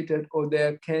initiated or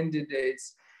their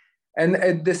candidates. And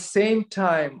at the same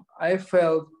time, I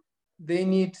felt they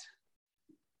need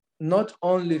not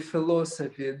only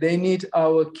philosophy, they need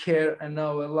our care and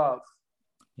our love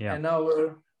and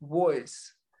our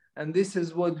voice. And this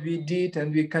is what we did,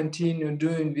 and we continue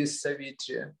doing with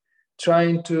Savitri,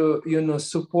 trying to,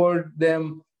 support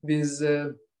them with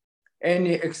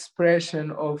any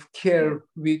expression of care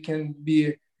we can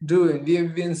be doing.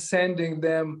 We've been sending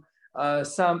them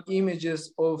some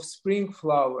images of spring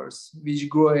flowers which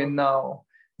growing now,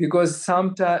 because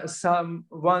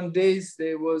one days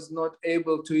they was not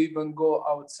able to even go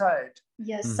outside.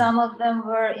 Yes, some of them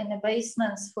were in the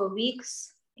basements for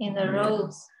weeks in a row.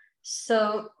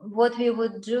 So what we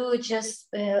would do just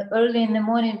early in the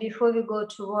morning before we go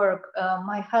to work,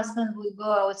 my husband would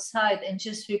go outside and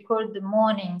just record the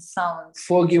morning sounds.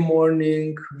 Foggy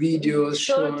morning videos.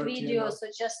 Short videos or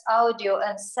just audio,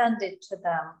 and send it to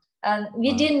them. And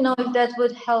we didn't know if that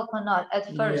would help or not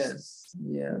at first.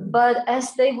 But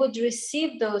as they would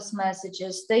receive those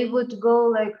messages, they would go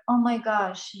like, oh my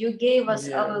gosh, you gave us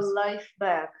our life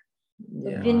back.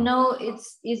 We know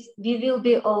we will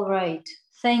be all right.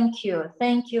 Thank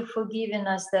you for giving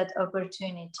us that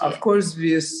opportunity. Of course,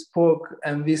 we spoke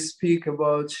and we speak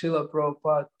about Srila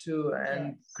Prabhupada too,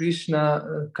 and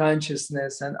Krishna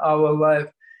consciousness and our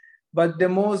life. But the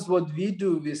most what we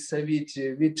do with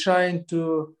Savitri, we're trying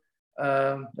to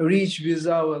reach with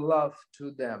our love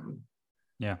to them.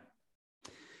 Yeah.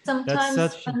 Sometimes,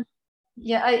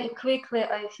 I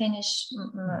finish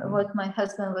what my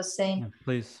husband was saying. Yeah,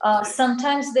 please.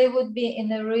 Sometimes they would be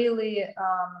in a really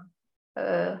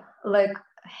like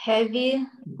heavy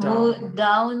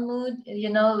down mood,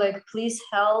 like please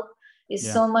help. It's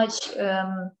so much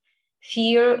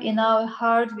fear in our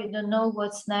heart. We don't know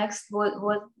what's next, what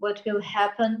will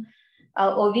happen,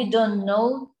 or we don't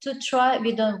know to try.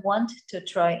 We don't want to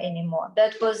try anymore.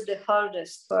 That was the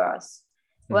hardest for us.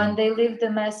 When they leave the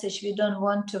message, we don't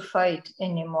want to fight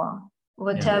anymore,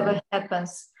 whatever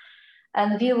happens.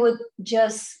 And we would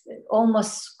just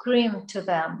almost scream to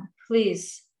them,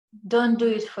 please, don't do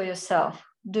it for yourself.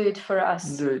 Do it for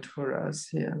us. Do it for us,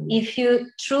 If you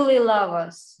truly love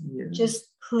us, just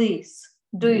please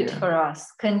do it for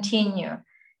us. Continue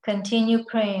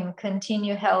praying,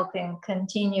 continue helping,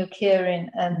 continue caring,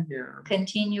 and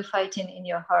continue fighting in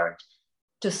your heart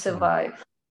to survive.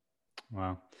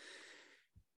 Wow.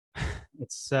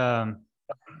 It's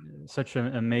such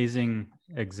an amazing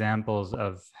examples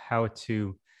of how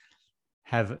to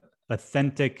have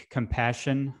authentic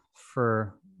compassion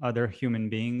for other human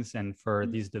beings and for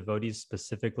these devotees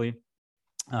specifically.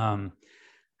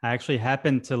 I actually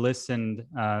happened to listen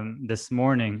this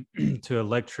morning to a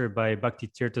lecture by Bhakti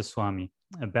Tirtha Swami,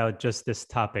 about just this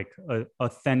topic,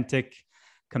 authentic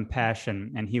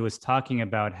compassion. And he was talking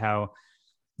about how,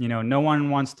 no one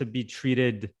wants to be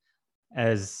treated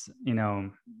as,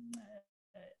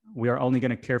 we are only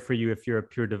going to care for you if you're a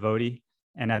pure devotee.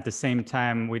 And at the same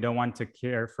time, we don't want to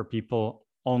care for people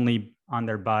only on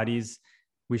their bodies.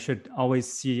 We should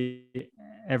always see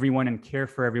everyone and care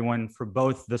for everyone, for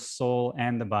both the soul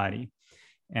and the body.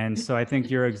 And so I think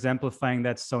you're exemplifying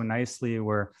that so nicely,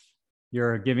 where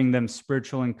you're giving them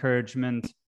spiritual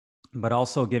encouragement, but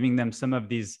also giving them some of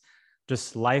these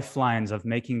just lifelines of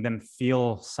making them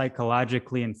feel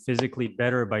psychologically and physically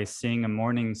better by seeing a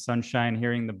morning sunshine,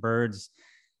 hearing the birds,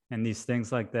 and these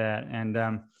things like that. And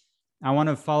I want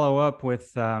to follow up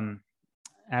with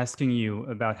asking you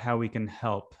about how we can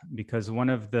help, because one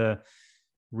of the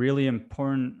really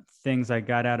important things I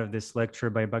got out of this lecture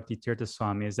by Bhakti Tirtha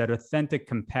Swami is that authentic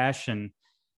compassion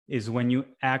is when you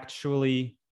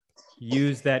actually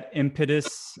use that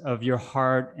impetus of your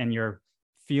heart and your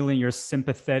feeling, your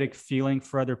sympathetic feeling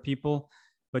for other people,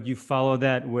 but you follow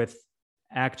that with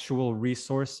actual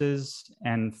resources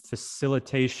and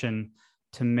facilitation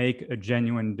to make a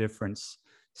genuine difference.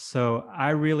 So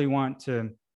I really want to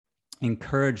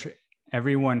encourage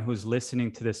everyone who's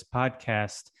listening to this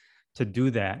podcast to do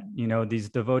that. These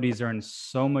devotees are in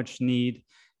so much need,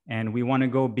 and we want to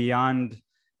go beyond,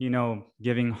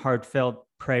 giving heartfelt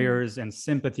prayers and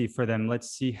sympathy for them. Let's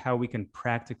see how we can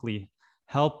practically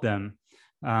help them.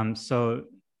 So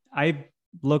I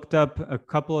looked up a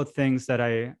couple of things that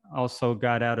I also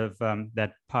got out of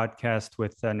that podcast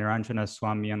with Niranjana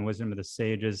Swami on Wisdom of the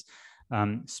Sages.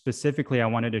 Specifically, I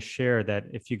wanted to share that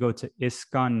if you go to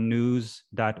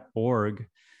iskonnews.org,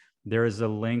 there is a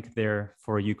link there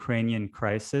for Ukrainian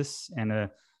crisis and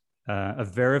a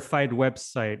verified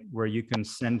website where you can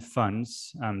send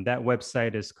funds. That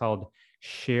website is called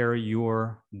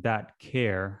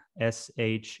shareyour.care,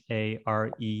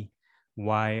 ShareYour.care,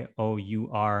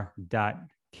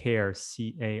 CARE.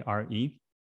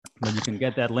 But you can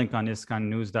get that link on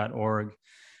iskonnews.org.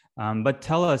 But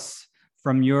tell us,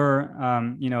 from your,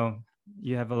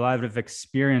 you have a lot of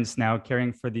experience now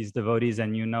caring for these devotees,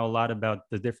 and you know a lot about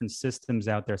the different systems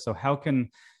out there. So how can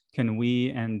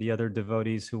we and the other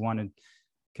devotees who want to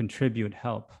contribute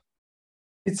help?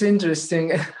 It's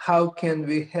interesting. How can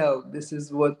we help? This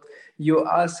is what you're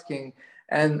asking.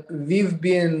 And we've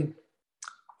been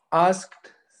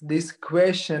asked this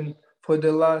question for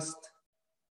the last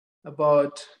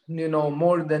about,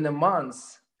 more than a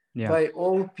month. Yeah. By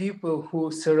all people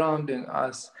who surrounding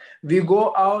us. We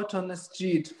go out on the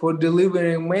street for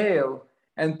delivering mail,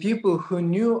 and people who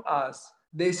knew us,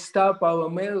 they stop our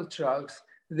mail trucks,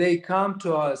 they come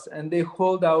to us and they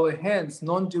hold our hands,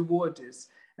 non-devotees,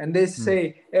 and they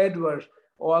say, Edward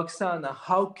or Oksana,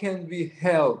 how can we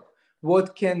help?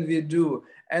 What can we do?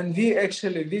 And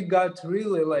we got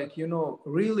really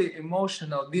really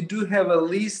emotional. We do have a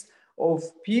list of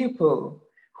people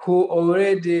who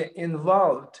already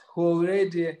involved, who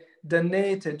already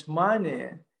donated money.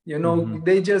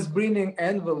 They just bringing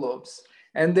envelopes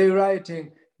and they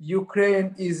writing,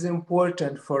 Ukraine is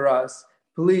important for us.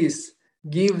 Please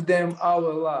give them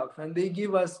our love. And they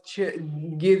give us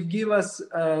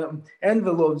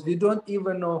envelopes. We don't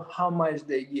even know how much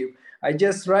they give. I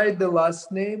just write the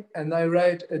last name and I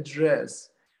write address.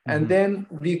 And then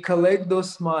we collect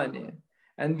those money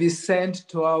and we send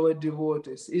to our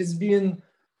devotees. It's been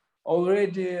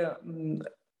already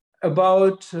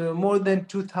about more than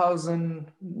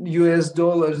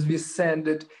 $2,000 we send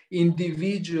it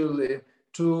individually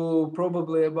to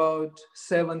probably about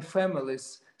 7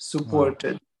 families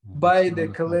supported by the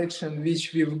collection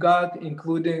which we've got,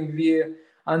 including we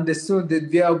understood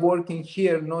that we are working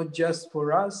here not just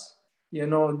for us.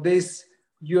 This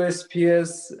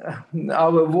USPS,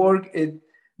 our work, it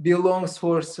belongs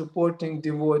for supporting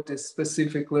devotees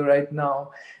specifically right now.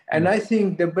 And I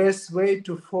think the best way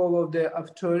to follow the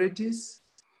authorities,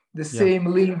 the same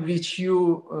link which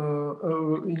you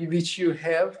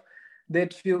have,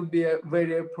 that will be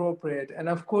very appropriate. And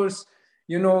of course,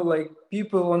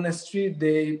 people on the street,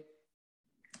 they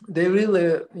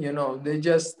really,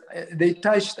 they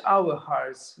touched our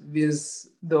hearts with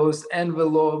those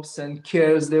envelopes and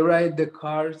cares. They write the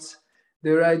cards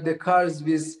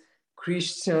with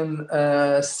Christian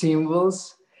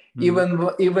symbols.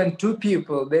 Even 2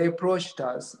 people, they approached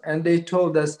us and they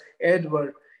told us,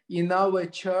 Edward, in our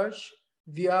church,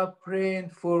 we are praying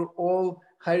for all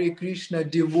Hare Krishna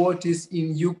devotees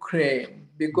in Ukraine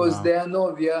because they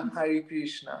know we are Hare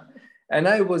Krishna. And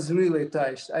I was really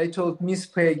touched. I told Miss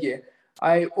Peggy,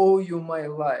 I owe you my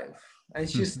life. And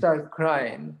she started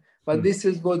crying. But this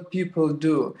is what people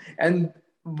do. And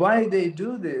why they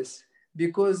do this?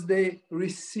 because they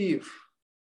receive.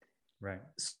 Right.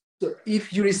 So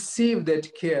if you receive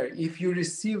that care, if you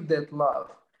receive that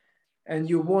love, and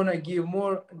you want to give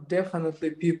more,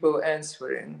 definitely people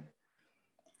answering.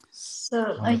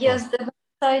 So yes, the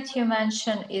website you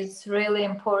mentioned is really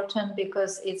important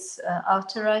because it's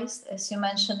authorized, as you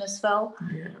mentioned as well.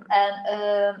 Yeah.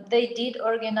 And they did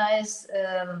organize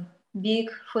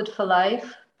big Food for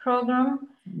Life program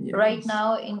right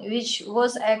now, in which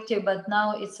was active, but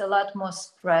now it's a lot more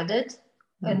spreaded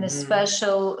in a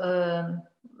special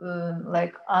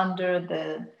like under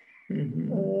the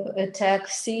attack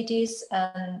cities,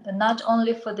 and not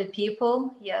only for the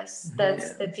people. Yes,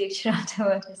 that's the picture of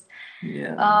devotees.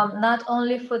 Not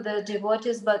only for the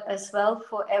devotees, but as well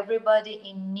for everybody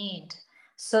in need.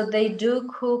 So they do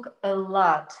cook a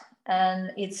lot,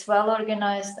 and it's well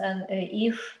organized. And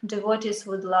if devotees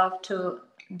would love to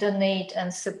donate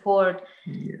and support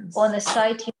on a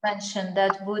site you mentioned,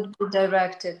 that would be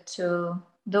directed to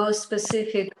those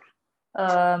specific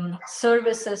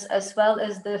services, as well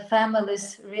as the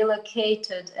families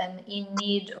relocated and in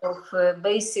need of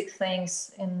basic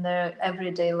things in their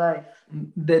everyday life.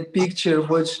 That picture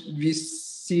which we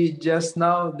see just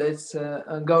now, that's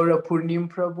Gaura Purnim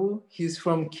Prabhu. He's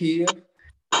from Kiev,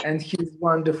 and his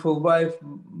wonderful wife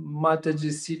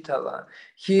Mataji Sitala.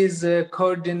 He is a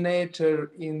coordinator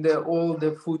in all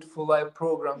the Food for Life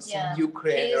programs in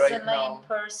Ukraine right now. He is the main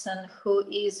person who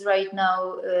is right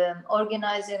now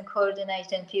organizing,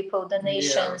 coordinating people,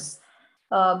 donations,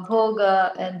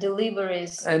 bhoga and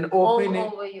deliveries, and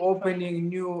opening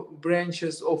new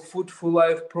branches of Food for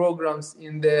Life programs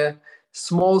in the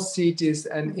small cities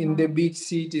and in the big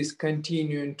cities,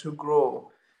 continuing to grow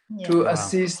to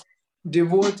assist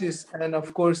devotees and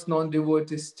of course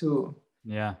non-devotees too.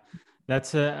 Yeah,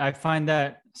 that's I find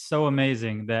that so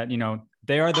amazing that, you know,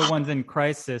 they are the ones in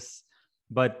crisis,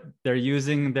 but they're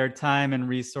using their time and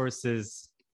resources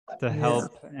to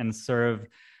help and serve.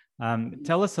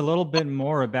 Tell us a little bit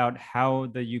more about how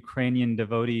the Ukrainian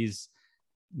devotees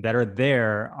that are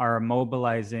there are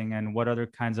mobilizing, and what other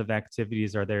kinds of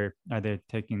activities are they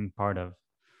taking part of?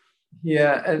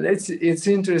 Yeah, and it's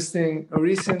interesting.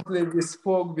 Recently, we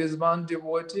spoke with one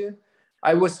devotee.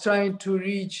 I was trying to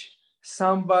reach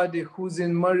somebody who's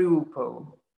in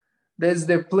Mariupol. That's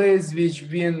the place which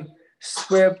been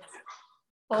swept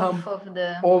off of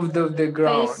the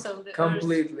ground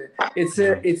completely.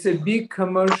 It's a big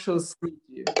commercial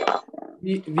city.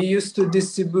 We used to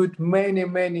distribute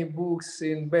many books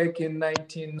back in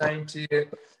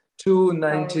 1992,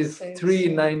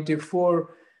 93,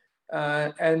 94.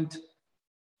 And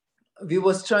we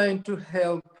was trying to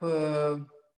help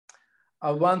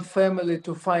one family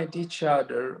to find each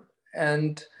other.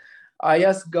 And I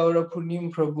asked Gaura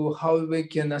Purnim Prabhu how we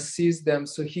can assist them.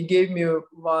 So he gave me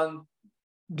one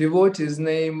devotee's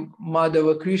name,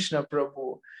 Madhava Krishna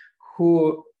Prabhu,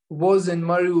 who was in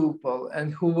Mariupol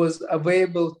and who was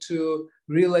available to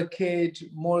relocate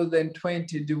more than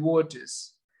 20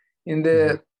 devotees in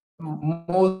the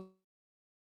most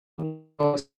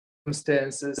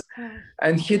circumstances.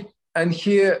 And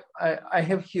here I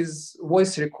have his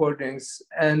voice recordings,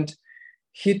 and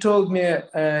he told me,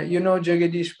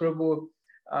 Jagadish Prabhu,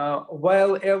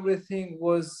 while everything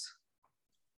was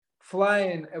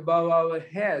flying above our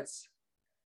heads,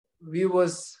 we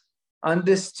was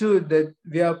understood that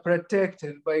we are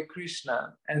protected by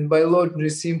Krishna and by Lord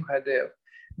Nrisimhadev.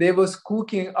 They was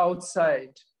cooking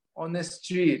outside on the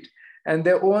street, and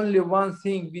the only one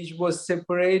thing which was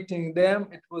separating them,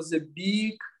 it was a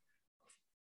big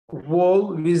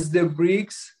wall with the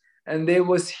bricks, and they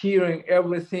was hearing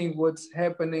everything what's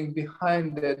happening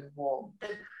behind that wall.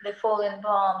 The falling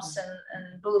bombs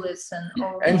and bullets and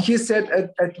all that. And he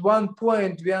said at one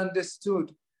point we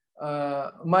understood,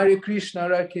 Mari Krishna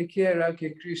Rakhe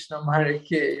Rakhe Krishna Mari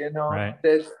Ke, right.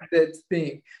 that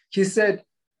thing. He said,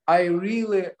 I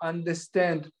really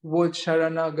understand what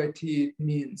Sharanagati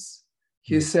means.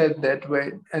 He said that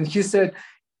way. And he said,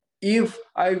 if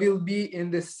I will be in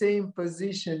the same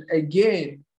position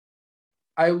again,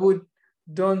 I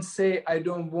don't say I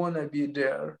don't want to be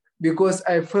there, because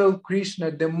I felt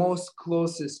Krishna the most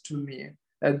closest to me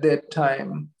at that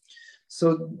time.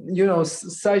 So,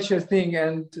 such a thing.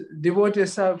 And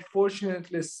devotees are,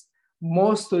 fortunately,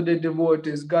 most of the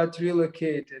devotees got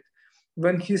relocated.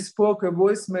 When he spoke a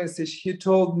voice message, he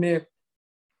told me,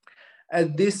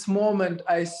 at this moment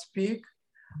I speak,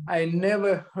 I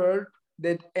never heard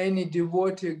that any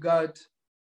devotee got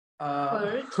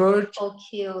hurt or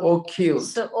killed.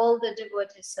 So all the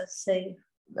devotees are safe.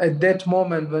 At that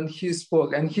moment when he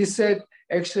spoke. And he said,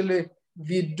 actually,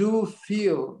 we do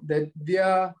feel that we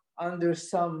are under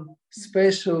some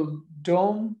special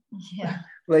dome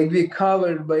like we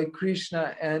covered by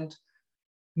Krishna and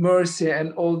mercy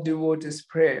and all devotees'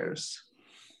 prayers.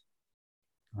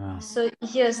 Wow. So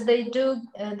yes, they do.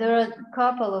 There are a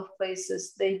couple of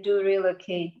places they do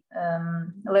relocate,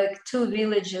 like 2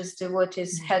 villages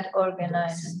devotees had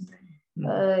organized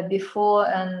before,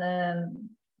 and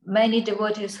many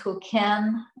devotees who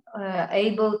can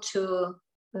able to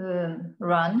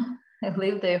run and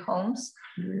leave their homes,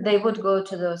 they would go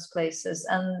to those places,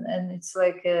 and it's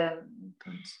like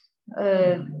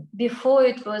before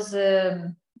it was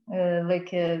like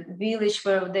a village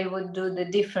where they would do the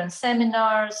different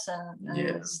seminars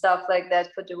and stuff like that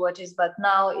for devotees, but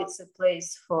now it's a place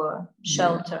for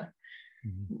shelter.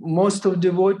 Most of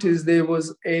devotees, they was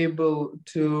able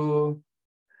to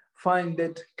find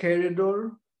that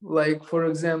corridor. Like, for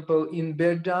example, in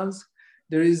Berdansk,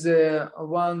 there is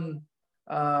one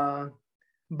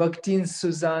Bhaktin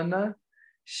Susanna.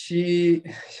 She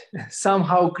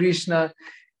somehow Krishna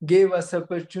gave us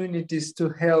opportunities to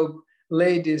help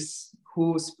ladies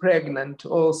who's pregnant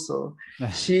also.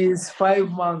 She is 5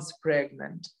 months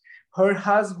pregnant. Her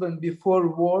husband before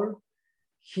war,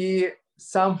 he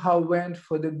somehow went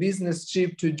for the business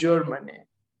trip to Germany.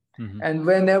 And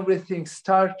when everything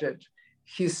started,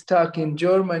 he stuck in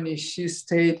Germany. She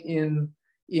stayed in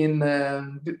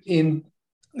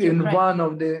one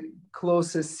of the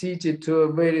closest city to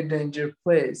a very dangerous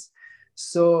place.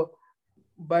 So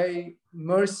by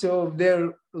mercy of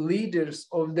their leaders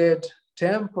of that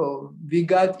temple, we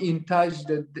got in touch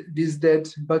with that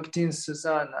Bhaktin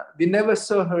Susanna. We never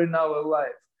saw her in our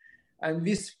life. And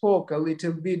we spoke a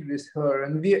little bit with her,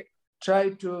 and we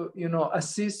tried to,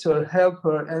 assist her, help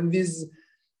her. And with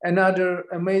another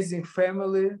amazing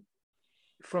family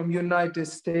from United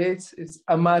States, it's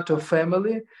Amato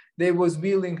family, they was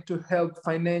willing to help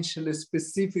financially,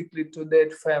 specifically to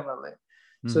that family.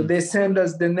 So they sent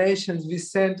us donations. We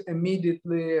sent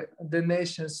immediately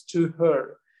donations to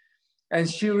her. And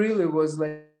she really was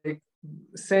like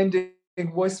sending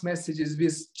voice messages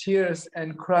with tears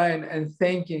and crying and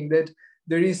thanking that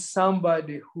there is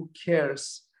somebody who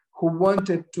cares, who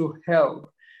wanted to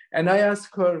help. And I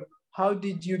asked her, how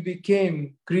did you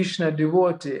become Krishna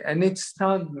devotee? And it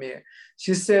stunned me.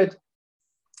 She said,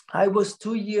 I was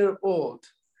 2 years old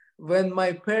when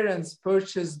my parents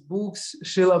purchased books,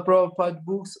 Srila Prabhupada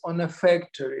books on a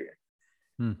factory.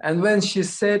 And when she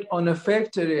said on a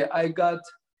factory, I got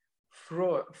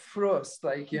frost,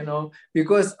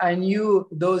 because I knew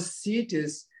those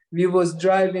cities we was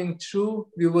driving through,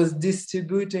 we was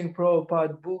distributing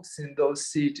Prabhupada books in those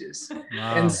cities.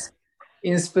 Wow. And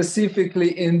in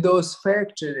specifically in those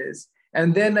factories.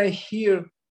 And then I hear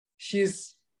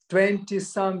she's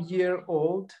 20-some year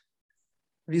old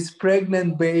with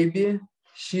pregnant baby.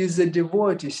 She's a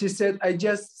devotee. She said, I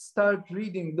just started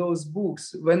reading those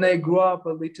books when I grew up a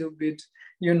little bit,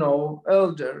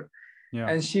 elder. Yeah.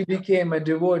 And she became a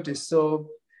devotee. So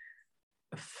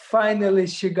finally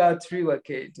she got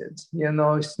relocated.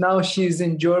 Now she's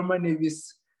in Germany with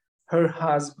her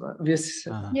husband. With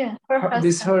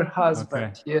her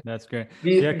husband. Okay. That's great.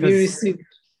 We received.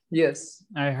 Yes.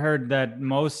 I heard that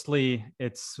mostly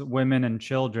it's women and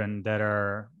children that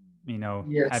are,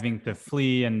 having to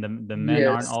flee, and the men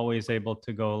aren't always able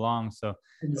to go along. So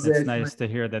it's nice to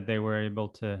hear that they were able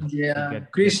to.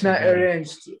 Krishna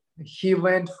arranged. He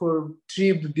went for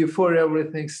trip before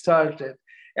everything started.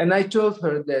 And I told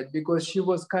her that because she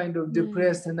was kind of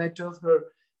depressed, and I told her,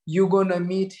 you're gonna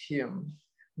meet him.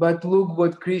 But look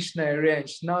what Krishna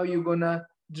arranged. Now you're gonna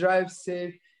drive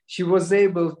safe. She was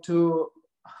able to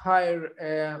hire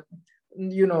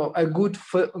a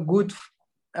good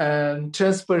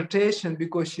transportation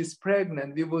because she's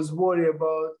pregnant. We was worried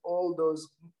about all those,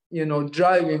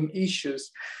 driving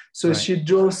issues. So she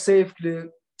drove safely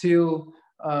till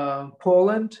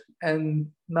Poland,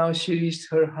 and now she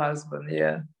reached her husband.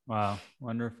 Wow,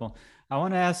 wonderful. I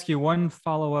want to ask you one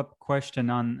follow-up question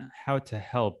on how to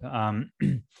help.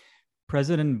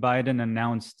 President Biden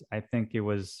announced, I think it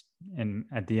was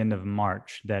at the end of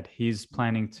March, that he's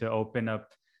planning to open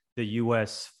up the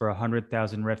US for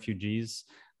 100,000 refugees.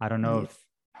 I don't know if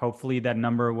hopefully that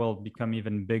number will become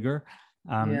even bigger.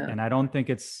 And I don't think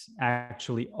it's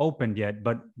actually opened yet,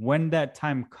 but when that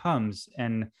time comes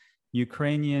and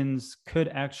Ukrainians could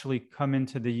actually come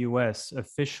into the US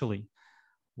officially,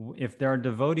 if there are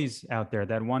devotees out there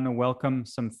that want to welcome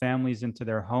some families into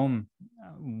their home,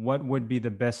 what would be the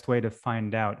best way to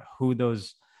find out who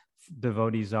those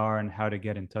devotees are and how to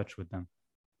get in touch with them?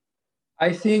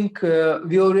 I think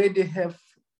we already have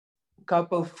a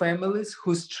couple families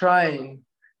who's trying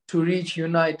to reach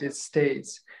United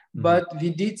States, but we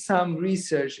did some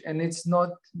research and it's not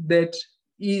that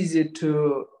easy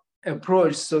to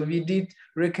approach. So we did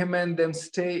recommend them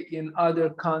stay in other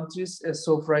countries as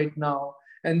of right now,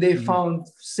 and they found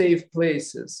safe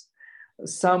places.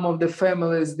 Some of the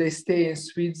families, they stay in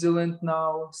Switzerland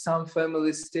now. Some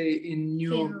families stay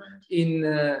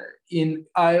in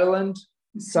Ireland.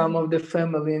 Some of the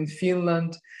family in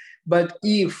Finland. But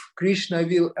if Krishna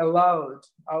will allow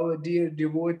our dear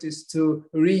devotees to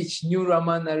reach New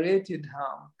Ramanareti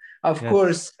Dham, of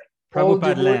course, all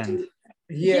devotees,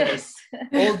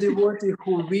 all devotees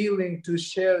who are willing to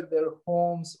share their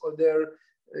homes or their,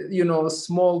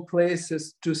 small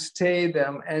places to stay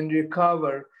them and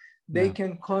recover, they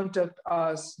can contact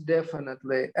us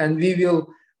definitely, and we will,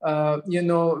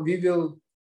 we will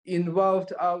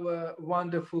involve our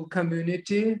wonderful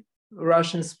community,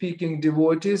 Russian-speaking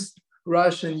devotees,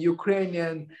 Russian,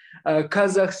 Ukrainian,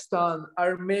 Kazakhstan,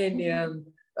 Armenian,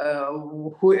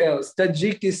 who else?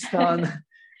 Tajikistan,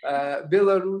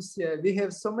 Belarusia. We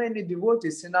have so many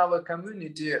devotees in our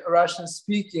community,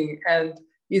 Russian-speaking, and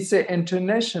it's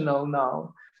international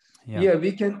now. Yeah,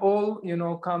 we can all,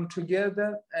 come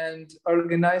together and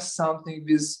organize something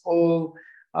with all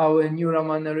our New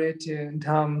Ramanareti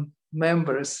Dham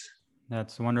members.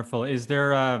 That's wonderful. Is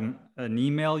there an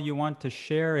email you want to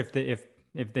share if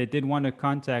they did want to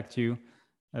contact you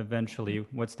eventually?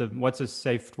 What's a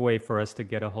safe way for us to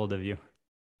get a hold of you?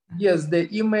 Yes, the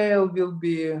email will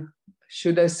be.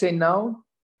 Should I say now?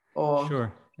 Or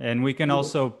sure. And we can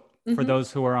also, for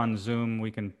those who are on Zoom,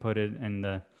 we can put it in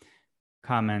the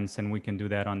comments, and we can do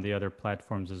that on the other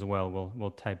platforms as well.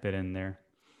 We'll type it in there,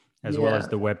 as well as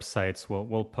the websites.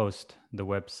 We'll post the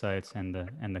websites and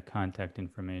the contact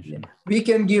information. We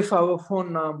can give our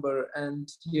phone number,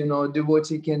 and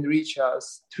devotee can reach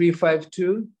us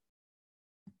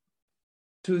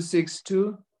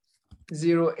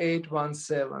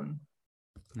 352-262-0817.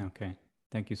 Okay,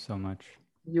 thank you so much.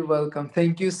 You're welcome.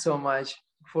 Thank you so much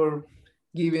for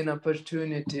giving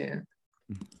opportunity.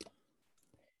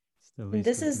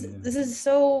 This is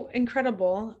so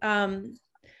incredible.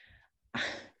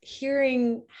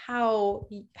 Hearing how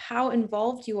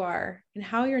involved you are and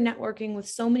how you're networking with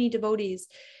so many devotees.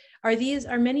 Are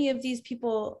many of these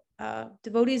people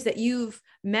devotees that you've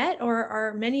met, or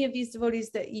are many of these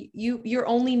devotees that you're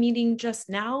only meeting just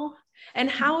now? And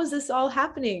how is this all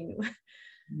happening?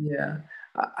 Yeah,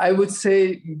 I would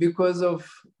say because of,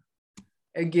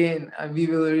 again, we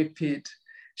will repeat,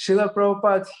 Srila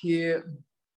Prabhupada here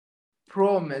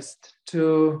promised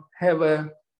to have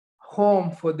a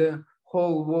home for the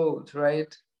whole world,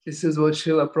 right? This is what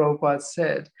Srila Prabhupada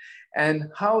said. And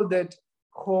how that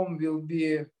home will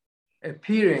be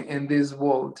appearing in this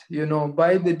world,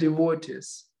 by the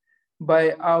devotees,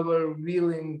 by our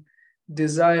willing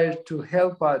desire to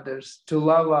help others, to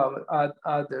love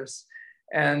others.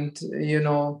 And,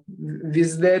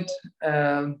 with that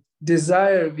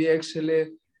desire, we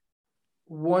actually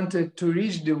wanted to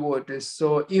reach devotees.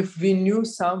 So if we knew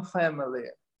some family,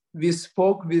 we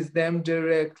spoke with them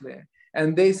directly,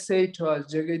 and they say to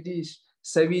us, Jagadish,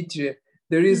 Savitri,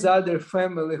 there is other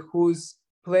family who's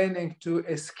planning to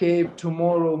escape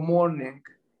tomorrow morning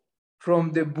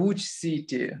from the Butch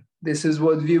city. This is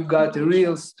what we've got, a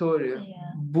real story.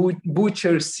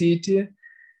 Butcher city,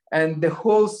 and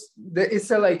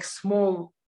it's a like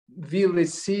small village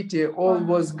city, all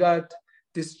got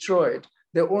destroyed.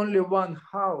 The only one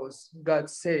house got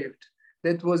saved.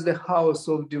 That was the house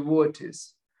of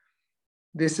devotees.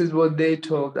 This is what they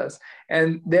told us.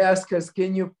 And they asked us,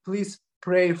 can you please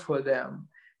pray for them?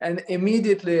 And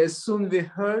immediately, as soon as we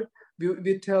heard,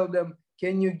 we tell them,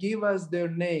 can you give us their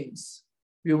names?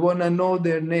 We want to know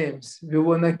their names. We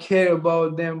want to care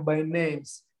about them by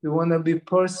names. We want to be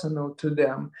personal to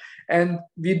them. And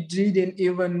we didn't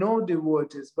even know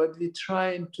devotees, but we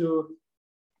trying to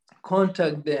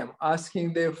contact them,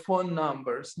 asking their phone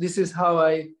numbers. This is how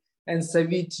I and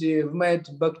Savitri met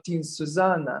Bhaktin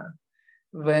Susanna.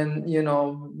 When,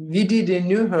 we didn't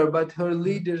knew her, but her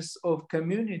leaders of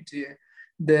community,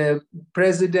 the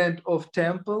president of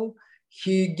temple,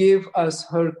 he gave us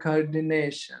her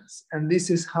coordinations. And this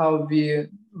is how we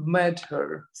met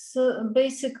her. So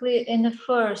basically in the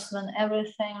first, when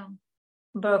everything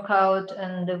broke out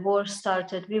and the war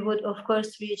started, we would of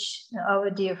course reach our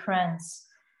dear friends,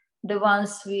 the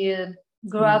ones we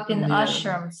grew up in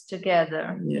ashrams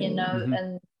together,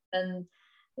 and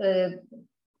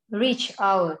reach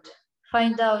out,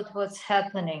 find out what's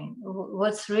happening,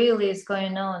 what's really is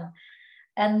going on.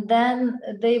 And then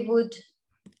they would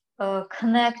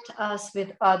connect us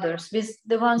with others, with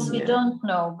the ones we don't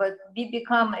know, but we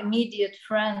become immediate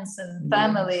friends and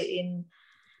family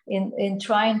in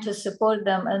trying to support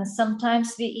them. And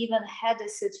sometimes we even had a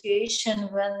situation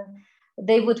when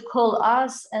they would call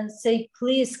us and say,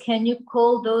 please, can you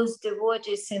call those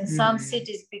devotees in some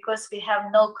cities because we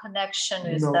have no connection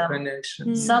with them.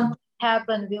 Connection. Something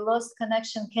happened, we lost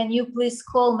connection. Can you please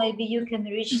call? Maybe you can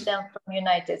reach them from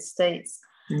United States.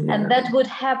 And that would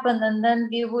happen, and then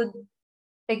we would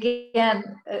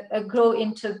again grow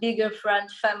into a bigger friend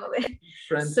family.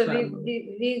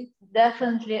 We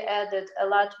definitely added a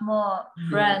lot more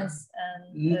friends.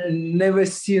 And never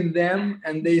seen them,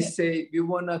 and they say, we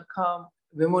want to come,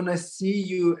 we want to see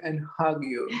you and hug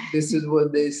you. This is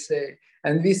what they say,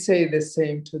 and we say the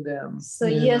same to them. So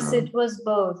yes, it was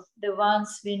both the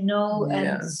ones we know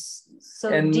and so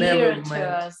and dear to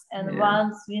us, and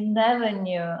ones we never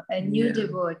knew, and new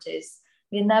devotees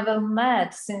we never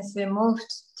met since we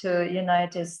moved to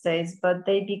United States, but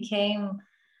they became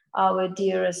our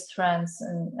dearest friends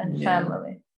and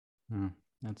family.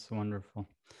 That's wonderful.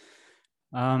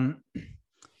 I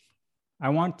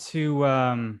want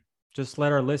to just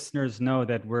let our listeners know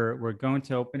that we're going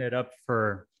to open it up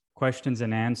for questions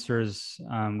and answers.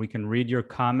 We can read your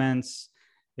comments.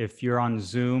 If you're on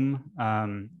Zoom,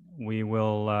 we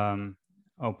will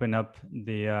open up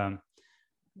the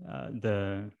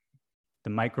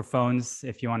microphones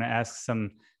if you want to ask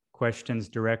some questions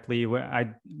directly.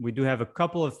 We do have a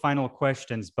couple of final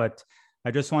questions, but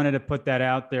I just wanted to put that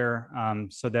out there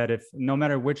so that if no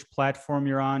matter which platform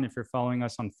you're on, if you're following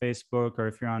us on Facebook or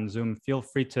if you're on Zoom, feel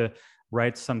free to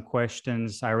write some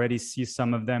questions. I already see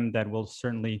some of them that we'll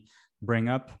certainly bring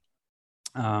up.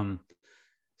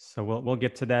 So we'll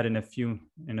get to that in a few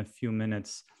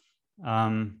minutes.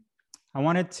 I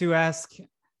wanted to ask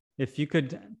if you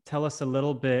could tell us a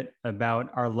little bit about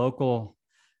our local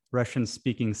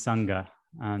Russian-speaking Sangha.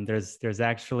 There's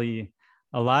actually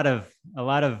a lot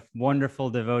of wonderful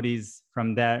devotees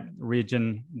from that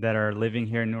region that are living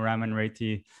here in Uraman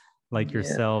Reti, like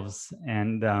yourselves.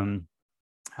 And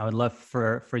I would love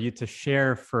for you to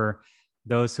share, for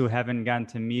those who haven't gotten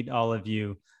to meet all of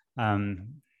you,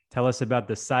 tell us about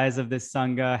the size of this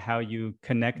Sangha, how you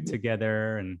connect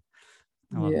together, and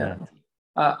all of that.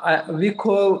 We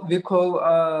call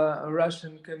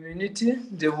Russian community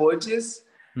devotees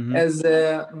as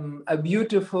a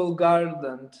beautiful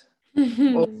garden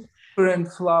of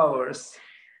different flowers,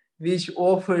 which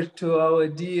offer to our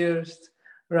dearest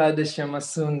Radhashama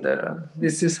Sundara.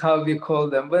 This is how we call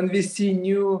them. When we see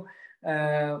new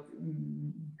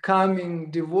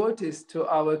coming devotees to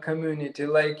our community,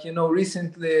 like,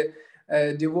 recently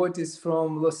devotees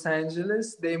from Los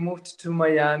Angeles, they moved to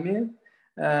Miami.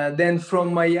 Then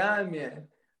from Miami,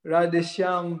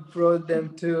 Radhasham brought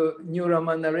them to New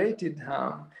Ramana Reti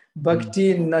Dham.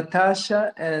 Bhakti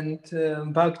Natasha and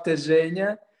Bhakta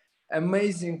Zhenya,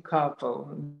 amazing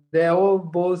couple. They are all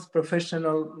both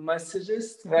professional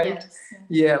messages, right?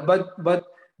 Yes. But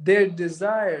their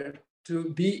desire to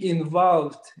be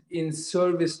involved in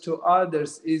service to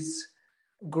others is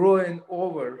growing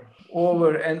over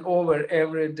and over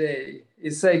every day.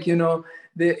 It's like, and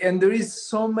there is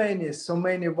so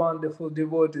many wonderful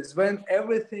devotees. When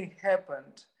everything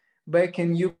happened back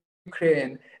in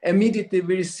Ukraine, immediately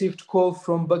we received call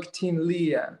from Bhaktin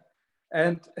Leah,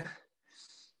 and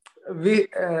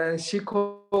she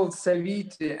called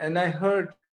Saviti, and I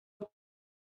heard,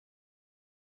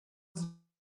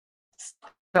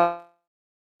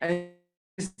 and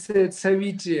she said,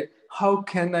 Saviti, how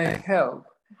can I help?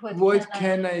 What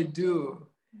can I do?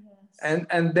 Yes.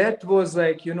 And that was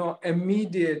like,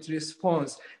 immediate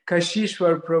response.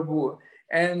 Kashishwar Prabhu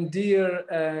and dear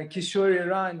Kishori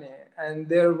Rani and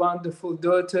their wonderful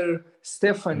daughter,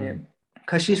 Stephanie.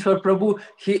 Kashishwar Prabhu,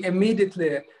 he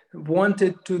immediately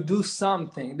wanted to do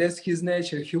something. That's his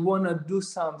nature. He want to do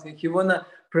something. He want to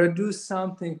produce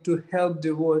something to help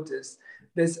devotees.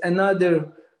 There's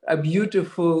a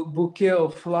beautiful bouquet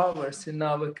of flowers in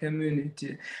our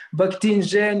community. Bhaktin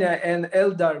Zhenya and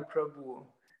Eldar Prabhu,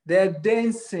 they're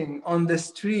dancing on the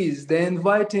streets. They're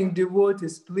inviting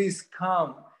devotees, please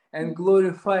come and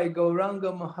glorify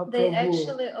Gauranga Mahaprabhu. They're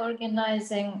actually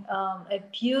organizing a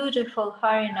beautiful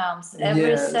Harinams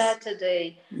every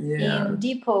Saturday in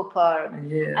Depot Park.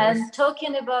 Yes. And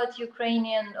talking about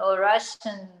Ukrainian or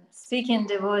Russian speaking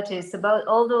devotees, about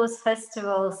all those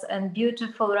festivals and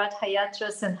beautiful Ratha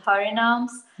Yatras and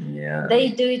Harinams, they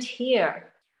do it here.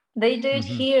 They do it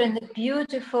here in the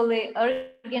beautifully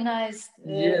organized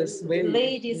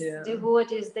ladies,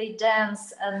 devotees. They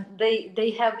dance and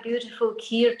they have beautiful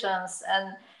kirtans,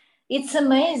 and it's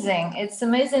amazing. It's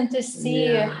amazing to see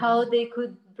how they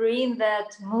could bring that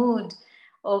mood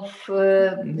of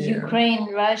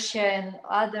Ukraine, Russia, and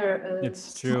other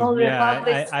it's true. small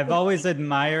republics. I've always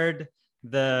admired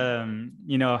the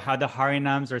how the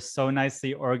Harinams are so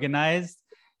nicely organized.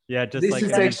 Yeah, just This like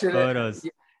is in his actually photos.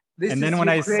 this And is then when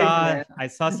Ukrainian. I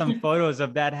saw some photos of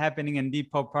that happening in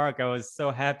Depot Park, I was so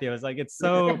happy. I was like, it's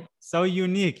so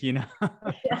unique, you know.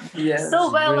 Yes. So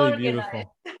well really organized. beautiful.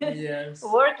 Yes.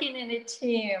 Working in a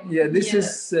team. Yeah, this Yes. is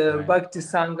Right. Bhakti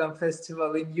Sangam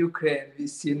Festival in Ukraine. We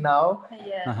see now.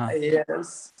 Yeah. Uh-huh. Yes,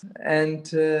 and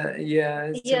yeah,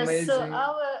 it's Yes, amazing. so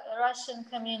our Russian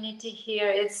community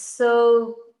here, it's so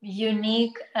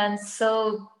unique and so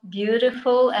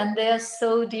beautiful, and they are so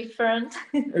different.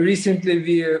 Recently,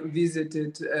 we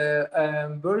visited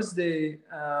birthday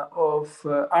of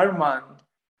Armand.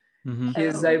 Mhm.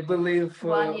 He's, I believe,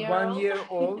 1 year 1 year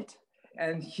old,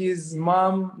 and his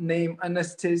mom named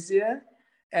Anastasia,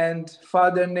 and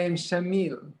father named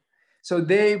Shamil. So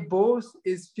they both,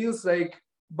 it feels like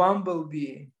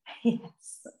bumblebee, Yes.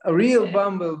 a real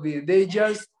bumblebee. They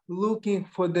just looking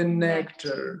for the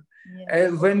nectar. And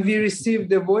when we receive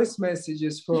the voice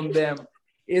messages from them,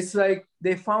 it's like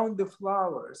they found the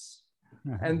flowers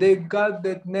and they got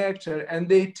that nectar, and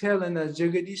they telling us,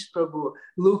 Jagadish Prabhu,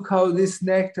 look how this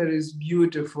nectar is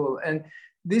beautiful. And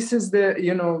this is the,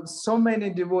 you know, so many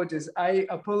devotees. I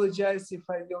apologize if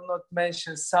I will not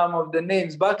mention some of the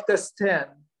names. Bhakta Stan,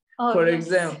 for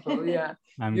example, yeah.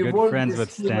 I'm We good work friends with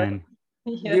with him Stan.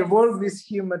 We work with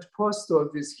him at post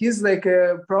office. He's like a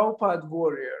Prabhupada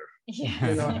warrior.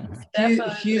 You know,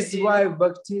 his wife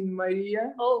Bhaktin Maria.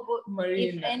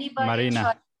 If anybody Marina.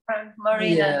 tried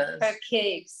Marina, her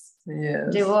cakes,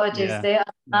 devotees, they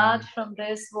are not from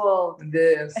this world.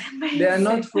 Yes. They are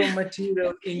not from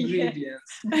material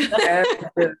ingredients. And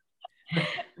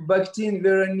Bhaktin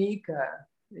Veronica,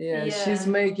 she's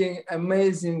making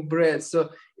amazing bread. So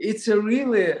it's a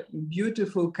really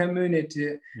beautiful community.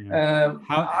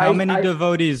 How many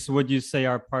devotees would you say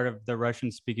are part of the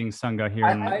Russian-speaking Sangha here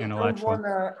in I Alachua? don't want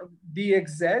to be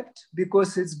exact because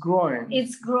it's growing.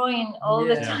 It's growing all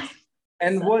the time.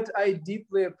 And what I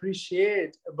deeply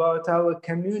appreciate about our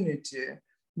community,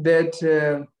 that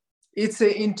it's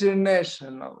a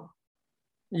international.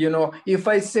 You know, if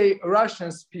I say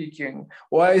Russian speaking,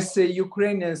 or I say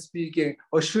Ukrainian speaking,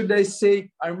 or should I say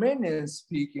Armenian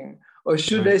speaking, or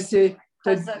should I say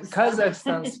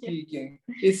Kazakhstan speaking,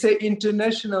 it's an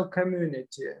international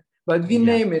community. But we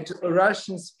name it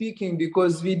Russian speaking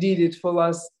because we did it for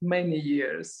last many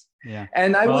years. Yeah.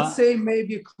 And I would say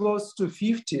maybe close to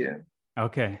 50.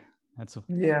 Okay. That's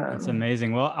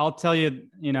amazing. Well, I'll tell you,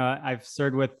 you know, I've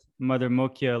served with Mother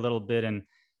Mukhya a little bit, and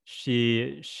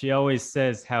she always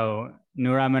says how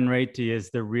Nuraman Reti is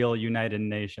the real United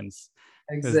Nations.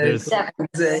 Because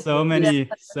there's so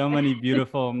many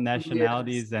beautiful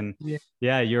nationalities, and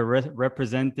you're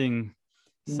representing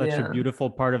such a beautiful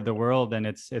part of the world, and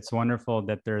it's wonderful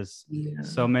that there's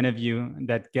so many of you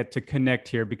that get to connect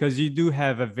here, because you do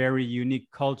have a very unique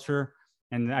culture,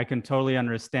 and I can totally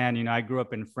understand. You know, I grew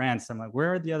up in France. I'm like,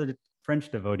 where are the other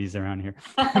French devotees around here?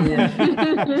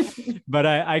 But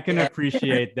I can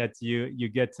appreciate that you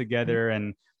get together,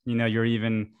 and you know, you're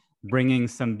even bringing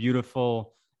some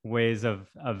beautiful ways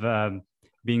of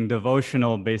being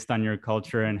devotional based on your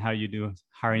culture and how you do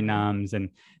harinams and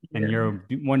your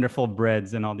wonderful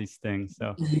breads and all these things.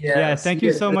 So thank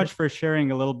you so much for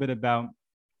sharing a little bit about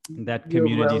that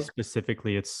community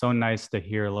specifically. It's so nice to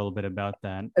hear a little bit about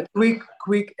that. A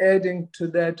quick adding to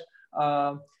that,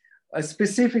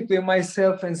 specifically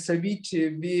myself and Saviti,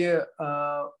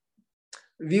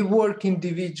 we work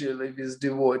individually with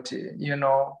devotee. You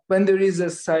know, when there is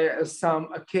some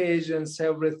occasions,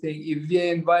 everything, if we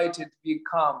are invited, we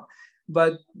come.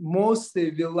 But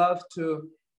mostly we love to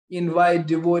invite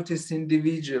devotees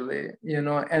individually, you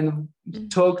know, and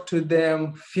talk to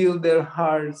them, feel their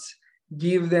hearts,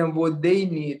 give them what they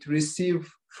need,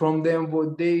 receive from them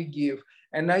what they give.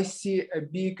 And I see a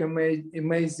big,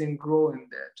 amazing growth in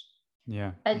that.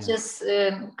 I just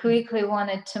quickly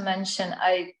wanted to mention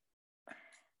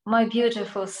my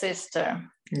beautiful sister,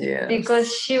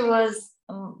 because she was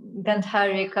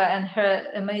Gandharika and her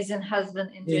amazing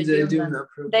husband Indradyumna.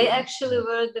 They actually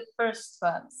were the first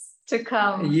ones to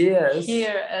come here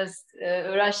as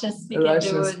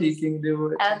Russian-speaking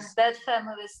devotees. And that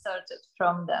family started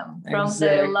from them, from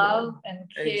their love and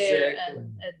care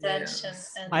and attention.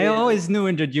 And I always knew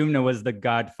Indradyumna was the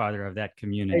godfather of that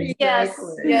community. Yes.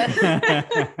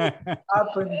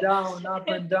 Up and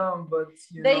down, but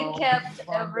they kept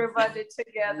everybody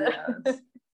together.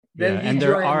 And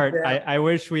their art, I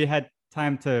wish we had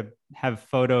time to have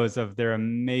photos of their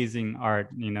amazing art.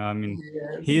 You know, I mean,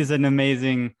 he's an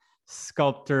amazing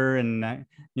sculptor and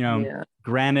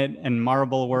granite and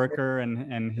marble worker,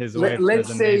 and his wife.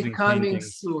 Let's say coming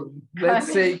paintings. soon.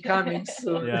 Let's say coming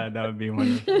soon. Yeah, that would be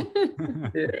wonderful.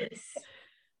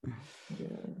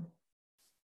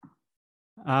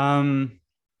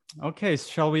 Okay,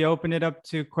 shall we open it up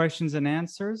to questions and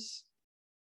answers?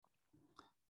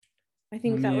 I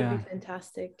think that would be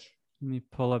fantastic. Let me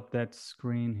pull up that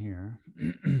screen here.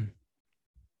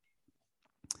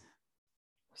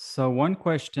 So one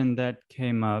question that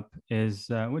came up is,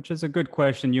 which is a good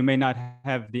question. You may not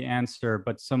have the answer,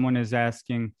 but someone is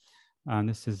asking,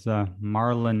 this is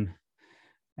Marlon,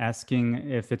 asking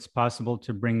if it's possible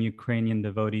to bring Ukrainian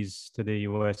devotees to the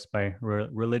US by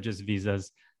religious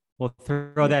visas. We'll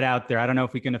throw that out there. I don't know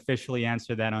if we can officially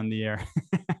answer that on the air.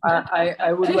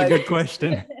 I would like good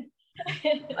question.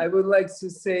 I would like to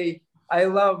say, I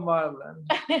love Marlon.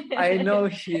 I know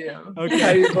him.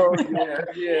 Okay.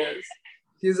 Yes.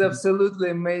 He's absolutely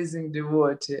amazing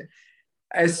devotee.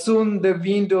 As soon the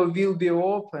window will be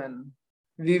open,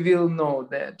 we will know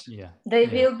that. Yeah. They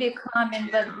will be coming,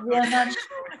 but we are not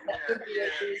sure.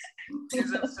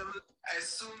 He's absolutely, as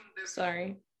soon the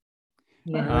Sorry.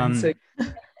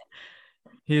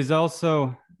 He's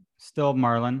also still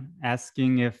Marlon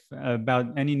asking if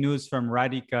about any news from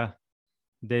Radhika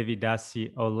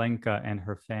Devidasi Olenka and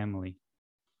her family.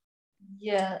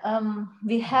 Yeah,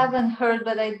 we haven't heard,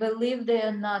 but I believe they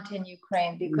are not in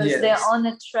Ukraine because they're on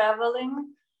a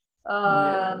traveling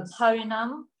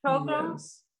Harinam program.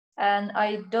 Yes. And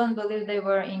I don't believe they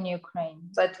were in Ukraine,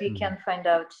 but we can find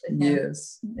out.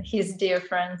 Yes. His dear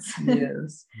friends.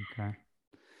 Yes. Okay.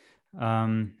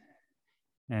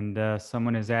 And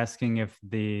someone is asking if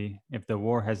the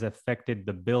war has affected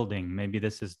the building. Maybe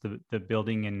this is the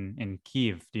building in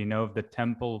Kyiv. Do you know if the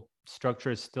temple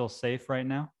structure is still safe right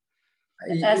now?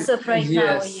 As of right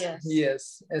now, yes.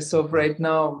 Yes, as of right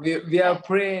now, we are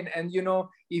praying. And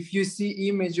if you see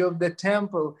image of the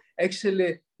temple,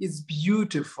 actually it's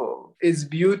beautiful. It's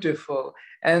beautiful.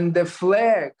 And the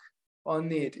flag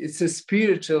on it, it's a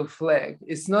spiritual flag.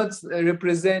 It's not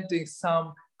representing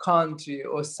some country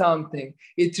or something.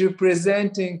 It's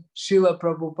representing Srila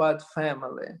Prabhupada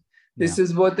family. This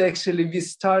is what actually we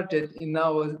started in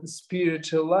our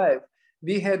spiritual life.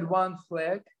 We had one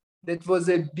flag that was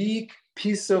a big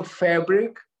piece of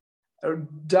fabric, a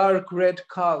dark red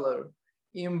color,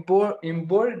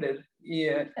 embroidered.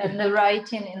 Yeah. And the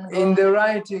writing in the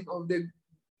writing of the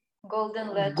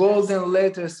golden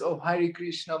letters of Hare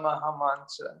Krishna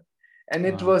Mahamantra. And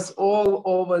it was all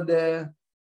over the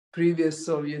previous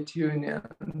Soviet Union.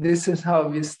 This is how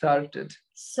we started.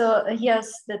 So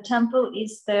yes, the temple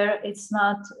is there. It's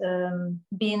not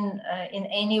been in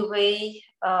any way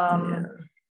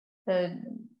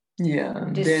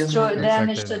destroyed,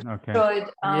 damaged, destroyed.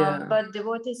 But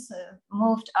devotees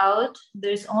moved out.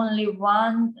 There's only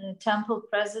one temple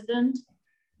president.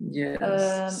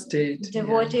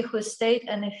 Devotee who stayed,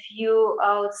 and a few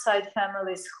outside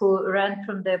families who ran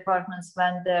from the apartments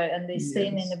went there, and they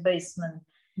stayed in the basement.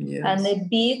 And the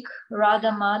big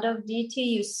Radha Madhav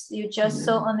deity you just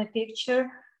saw on the picture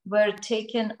were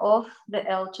taken off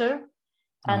the altar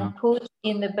and put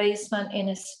in the basement in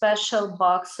a special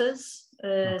boxes.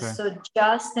 So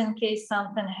just in case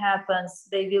something happens,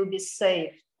 they will be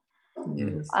saved.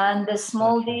 And the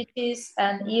small deities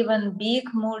and even big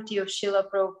Murti of Srila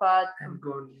Prabhupada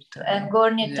and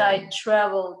Gaur-Nitai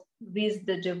traveled with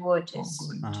the devotees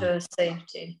to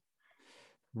safety.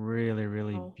 Really,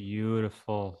 really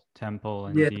beautiful temple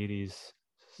and deities.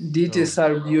 Deities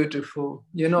are beautiful.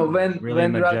 When really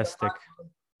majestic.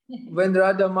 When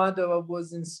Radha Madhava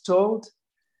was installed,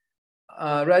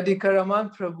 Radhika Raman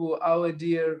Prabhu, our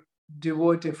dear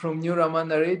devotee from New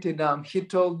Ramanareti Dham, he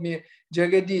told me,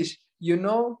 Jagadish,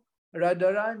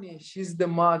 Radharani, she's the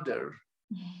mother.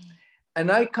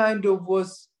 And I kind of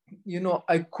was,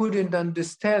 I couldn't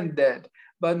understand that.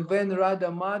 But when Radha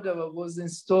Madhava was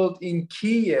installed in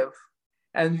Kyiv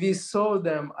and we saw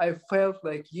them, I felt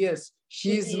like, yes,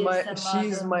 she's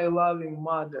my loving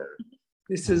mother.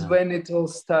 This is when it all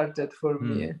started for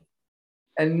me.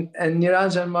 And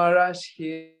Niranjan Maharaj,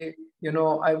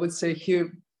 I would say he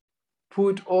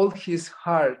put all his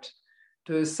heart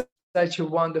to such a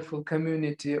wonderful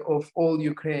community of all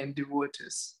Ukrainian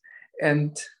devotees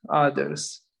and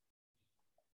others.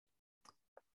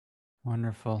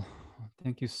 Wonderful.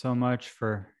 Thank you so much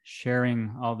for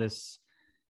sharing all this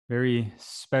very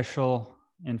special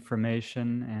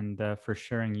information and for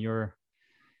sharing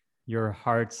your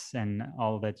hearts and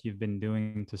all that you've been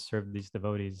doing to serve these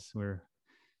devotees. We're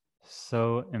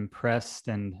so impressed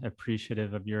and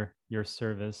appreciative of your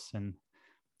service, and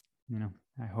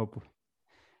I hope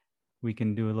we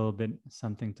can do a little bit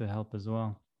something to help as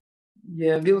well.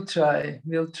 Yeah, we'll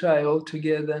try all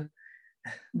together.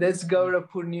 That's Gaura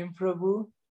Purnim Prabhu,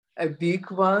 a big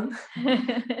one.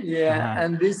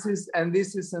 And this is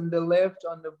on the left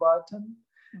on the bottom.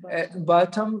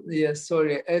 bottom, yes,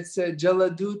 sorry, it's a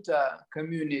Jaladuta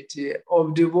community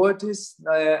of devotees,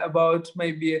 about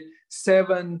maybe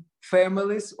 7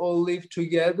 families all live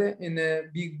together in a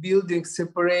big building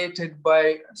separated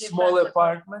by small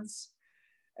apartments.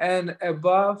 And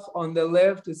above on the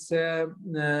left, it's a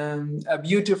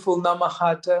beautiful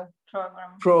Namahata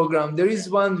program. There is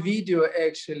one video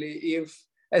actually, if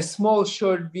a small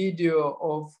short video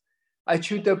of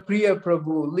Achyuta Priya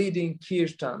Prabhu leading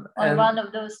Kirtan on one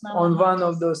of those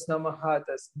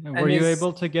Namahatas. Were you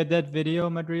able to get that video,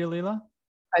 Madhurya Leela?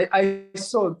 I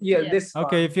saw, this one.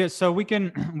 Okay, so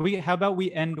how about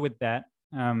we end with that?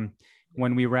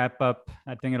 When we wrap up,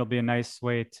 I think it'll be a nice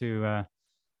way to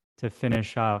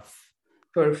finish off.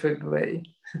 Perfect way.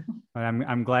 But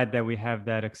I'm glad that we have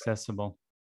that accessible.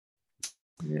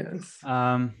 Yes.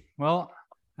 Well,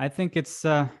 I think it's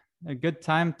a good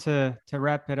time to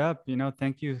wrap it up.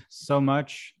 Thank you so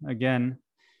much again.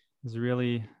 I was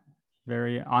really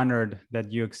very honored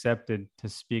that you accepted to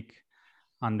speak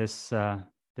on this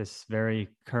this very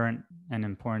current and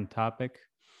important topic.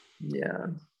 Yeah.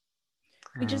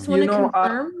 We just want to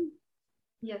confirm.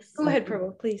 Yes. Go ahead,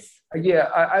 Prabhu, please. Yeah,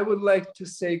 I would like to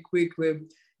say quickly,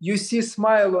 you see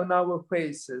smile on our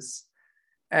faces,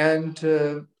 and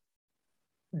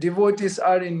devotees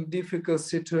are in difficult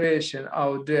situation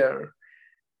out there.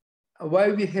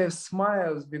 Why we have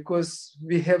smiles? Because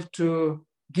we have to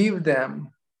give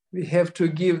them. We have to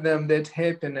give them that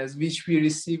happiness which we're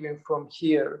receiving from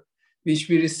here, which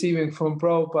we're receiving from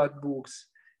Prabhupada books,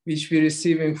 which we're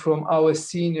receiving from our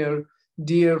senior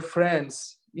dear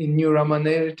friends in New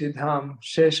Ramanirti Dham,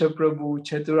 Shesha Prabhu,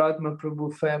 Chaturatma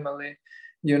Prabhu family,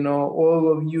 all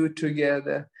of you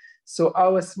together. So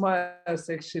our smiles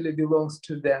actually belongs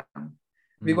to them.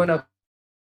 We're gonna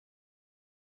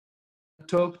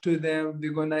talk to them,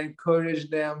 we're gonna encourage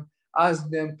them, ask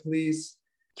them, please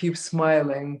keep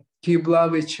smiling, keep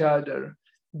love each other.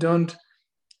 Don't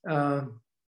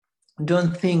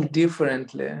think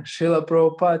differently. Srila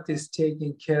Prabhupada is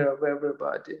taking care of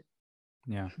everybody.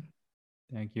 Yeah,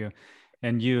 thank you.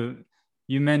 And you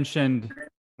mentioned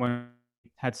when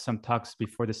we had some talks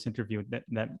before this interview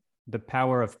that the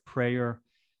power of prayer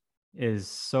is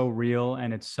so real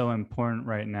and it's so important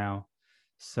right now.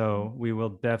 So we will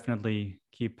definitely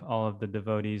keep all of the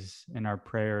devotees in our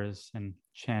prayers and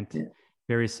chant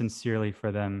very sincerely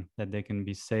for them that they can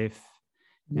be safe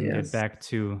and get back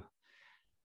to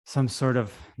some sort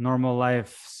of normal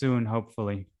life soon,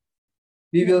 hopefully.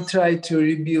 We will try to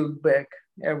rebuild back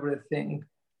everything.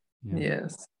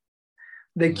 Yes.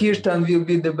 The Kirtan will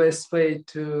be the best way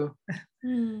to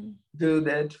do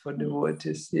that for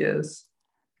devotees, yes,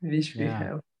 which we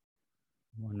have.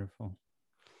 Wonderful.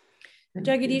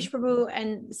 Jagadish Prabhu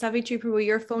and Savitri Prabhu,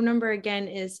 your phone number again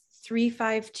is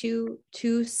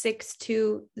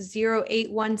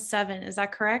 352-262-0817. Is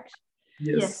that correct?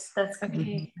 Yes, that's correct.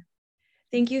 Okay.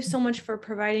 Thank you so much for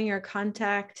providing your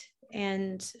contact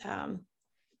and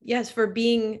for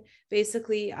being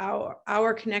basically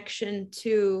our connection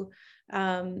to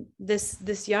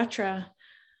this yatra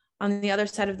on the other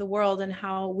side of the world, and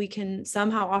how we can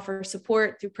somehow offer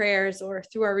support through prayers or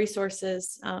through our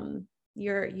resources.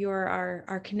 You're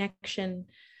our connection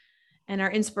and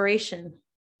our inspiration.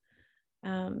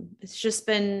 It's just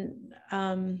been,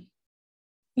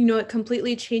 it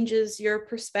completely changes your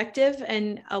perspective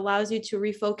and allows you to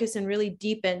refocus and really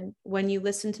deepen when you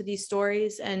listen to these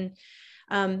stories. And,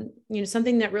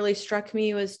 something that really struck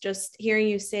me was just hearing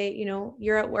you say,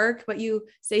 you're at work, but you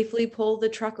safely pull the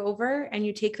truck over and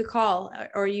you take the call,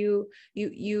 or you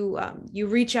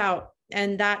reach out.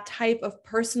 And that type of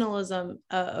personalism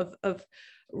of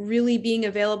really being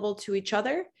available to each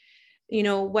other,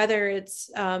 whether it's,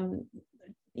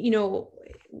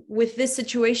 with this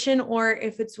situation, or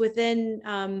if it's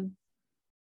within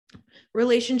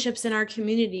relationships in our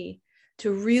community,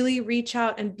 to really reach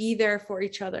out and be there for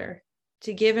each other,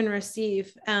 to give and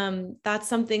receive. That's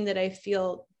something that I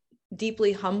feel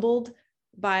deeply humbled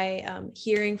by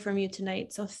hearing from you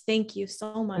tonight. So thank you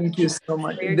so much. Thank you so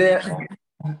much.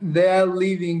 They are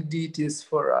living deities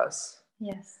for us.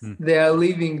 Yes. They are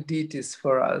living deities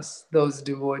for us, those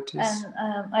devotees.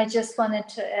 And I just wanted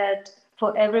to add,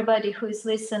 for everybody who is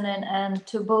listening and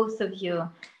to both of you,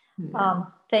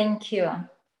 thank you.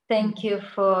 Thank you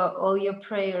for all your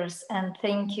prayers, and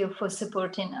thank you for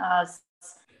supporting us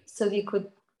so we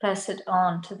could pass it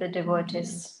on to the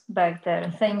devotees back there.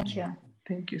 Thank you.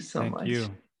 Thank you so much.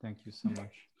 Thank you so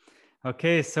much.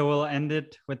 Okay, so we'll end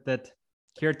it with that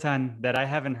kirtan that I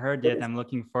haven't heard yet. I'm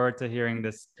looking forward to hearing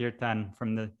this kirtan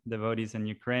from the devotees in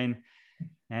Ukraine.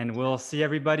 And we'll see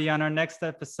everybody on our next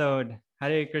episode.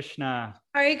 Hare Krishna.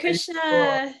 Hare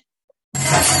Krishna.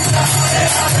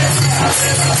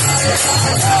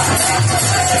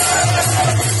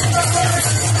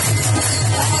 Thank you.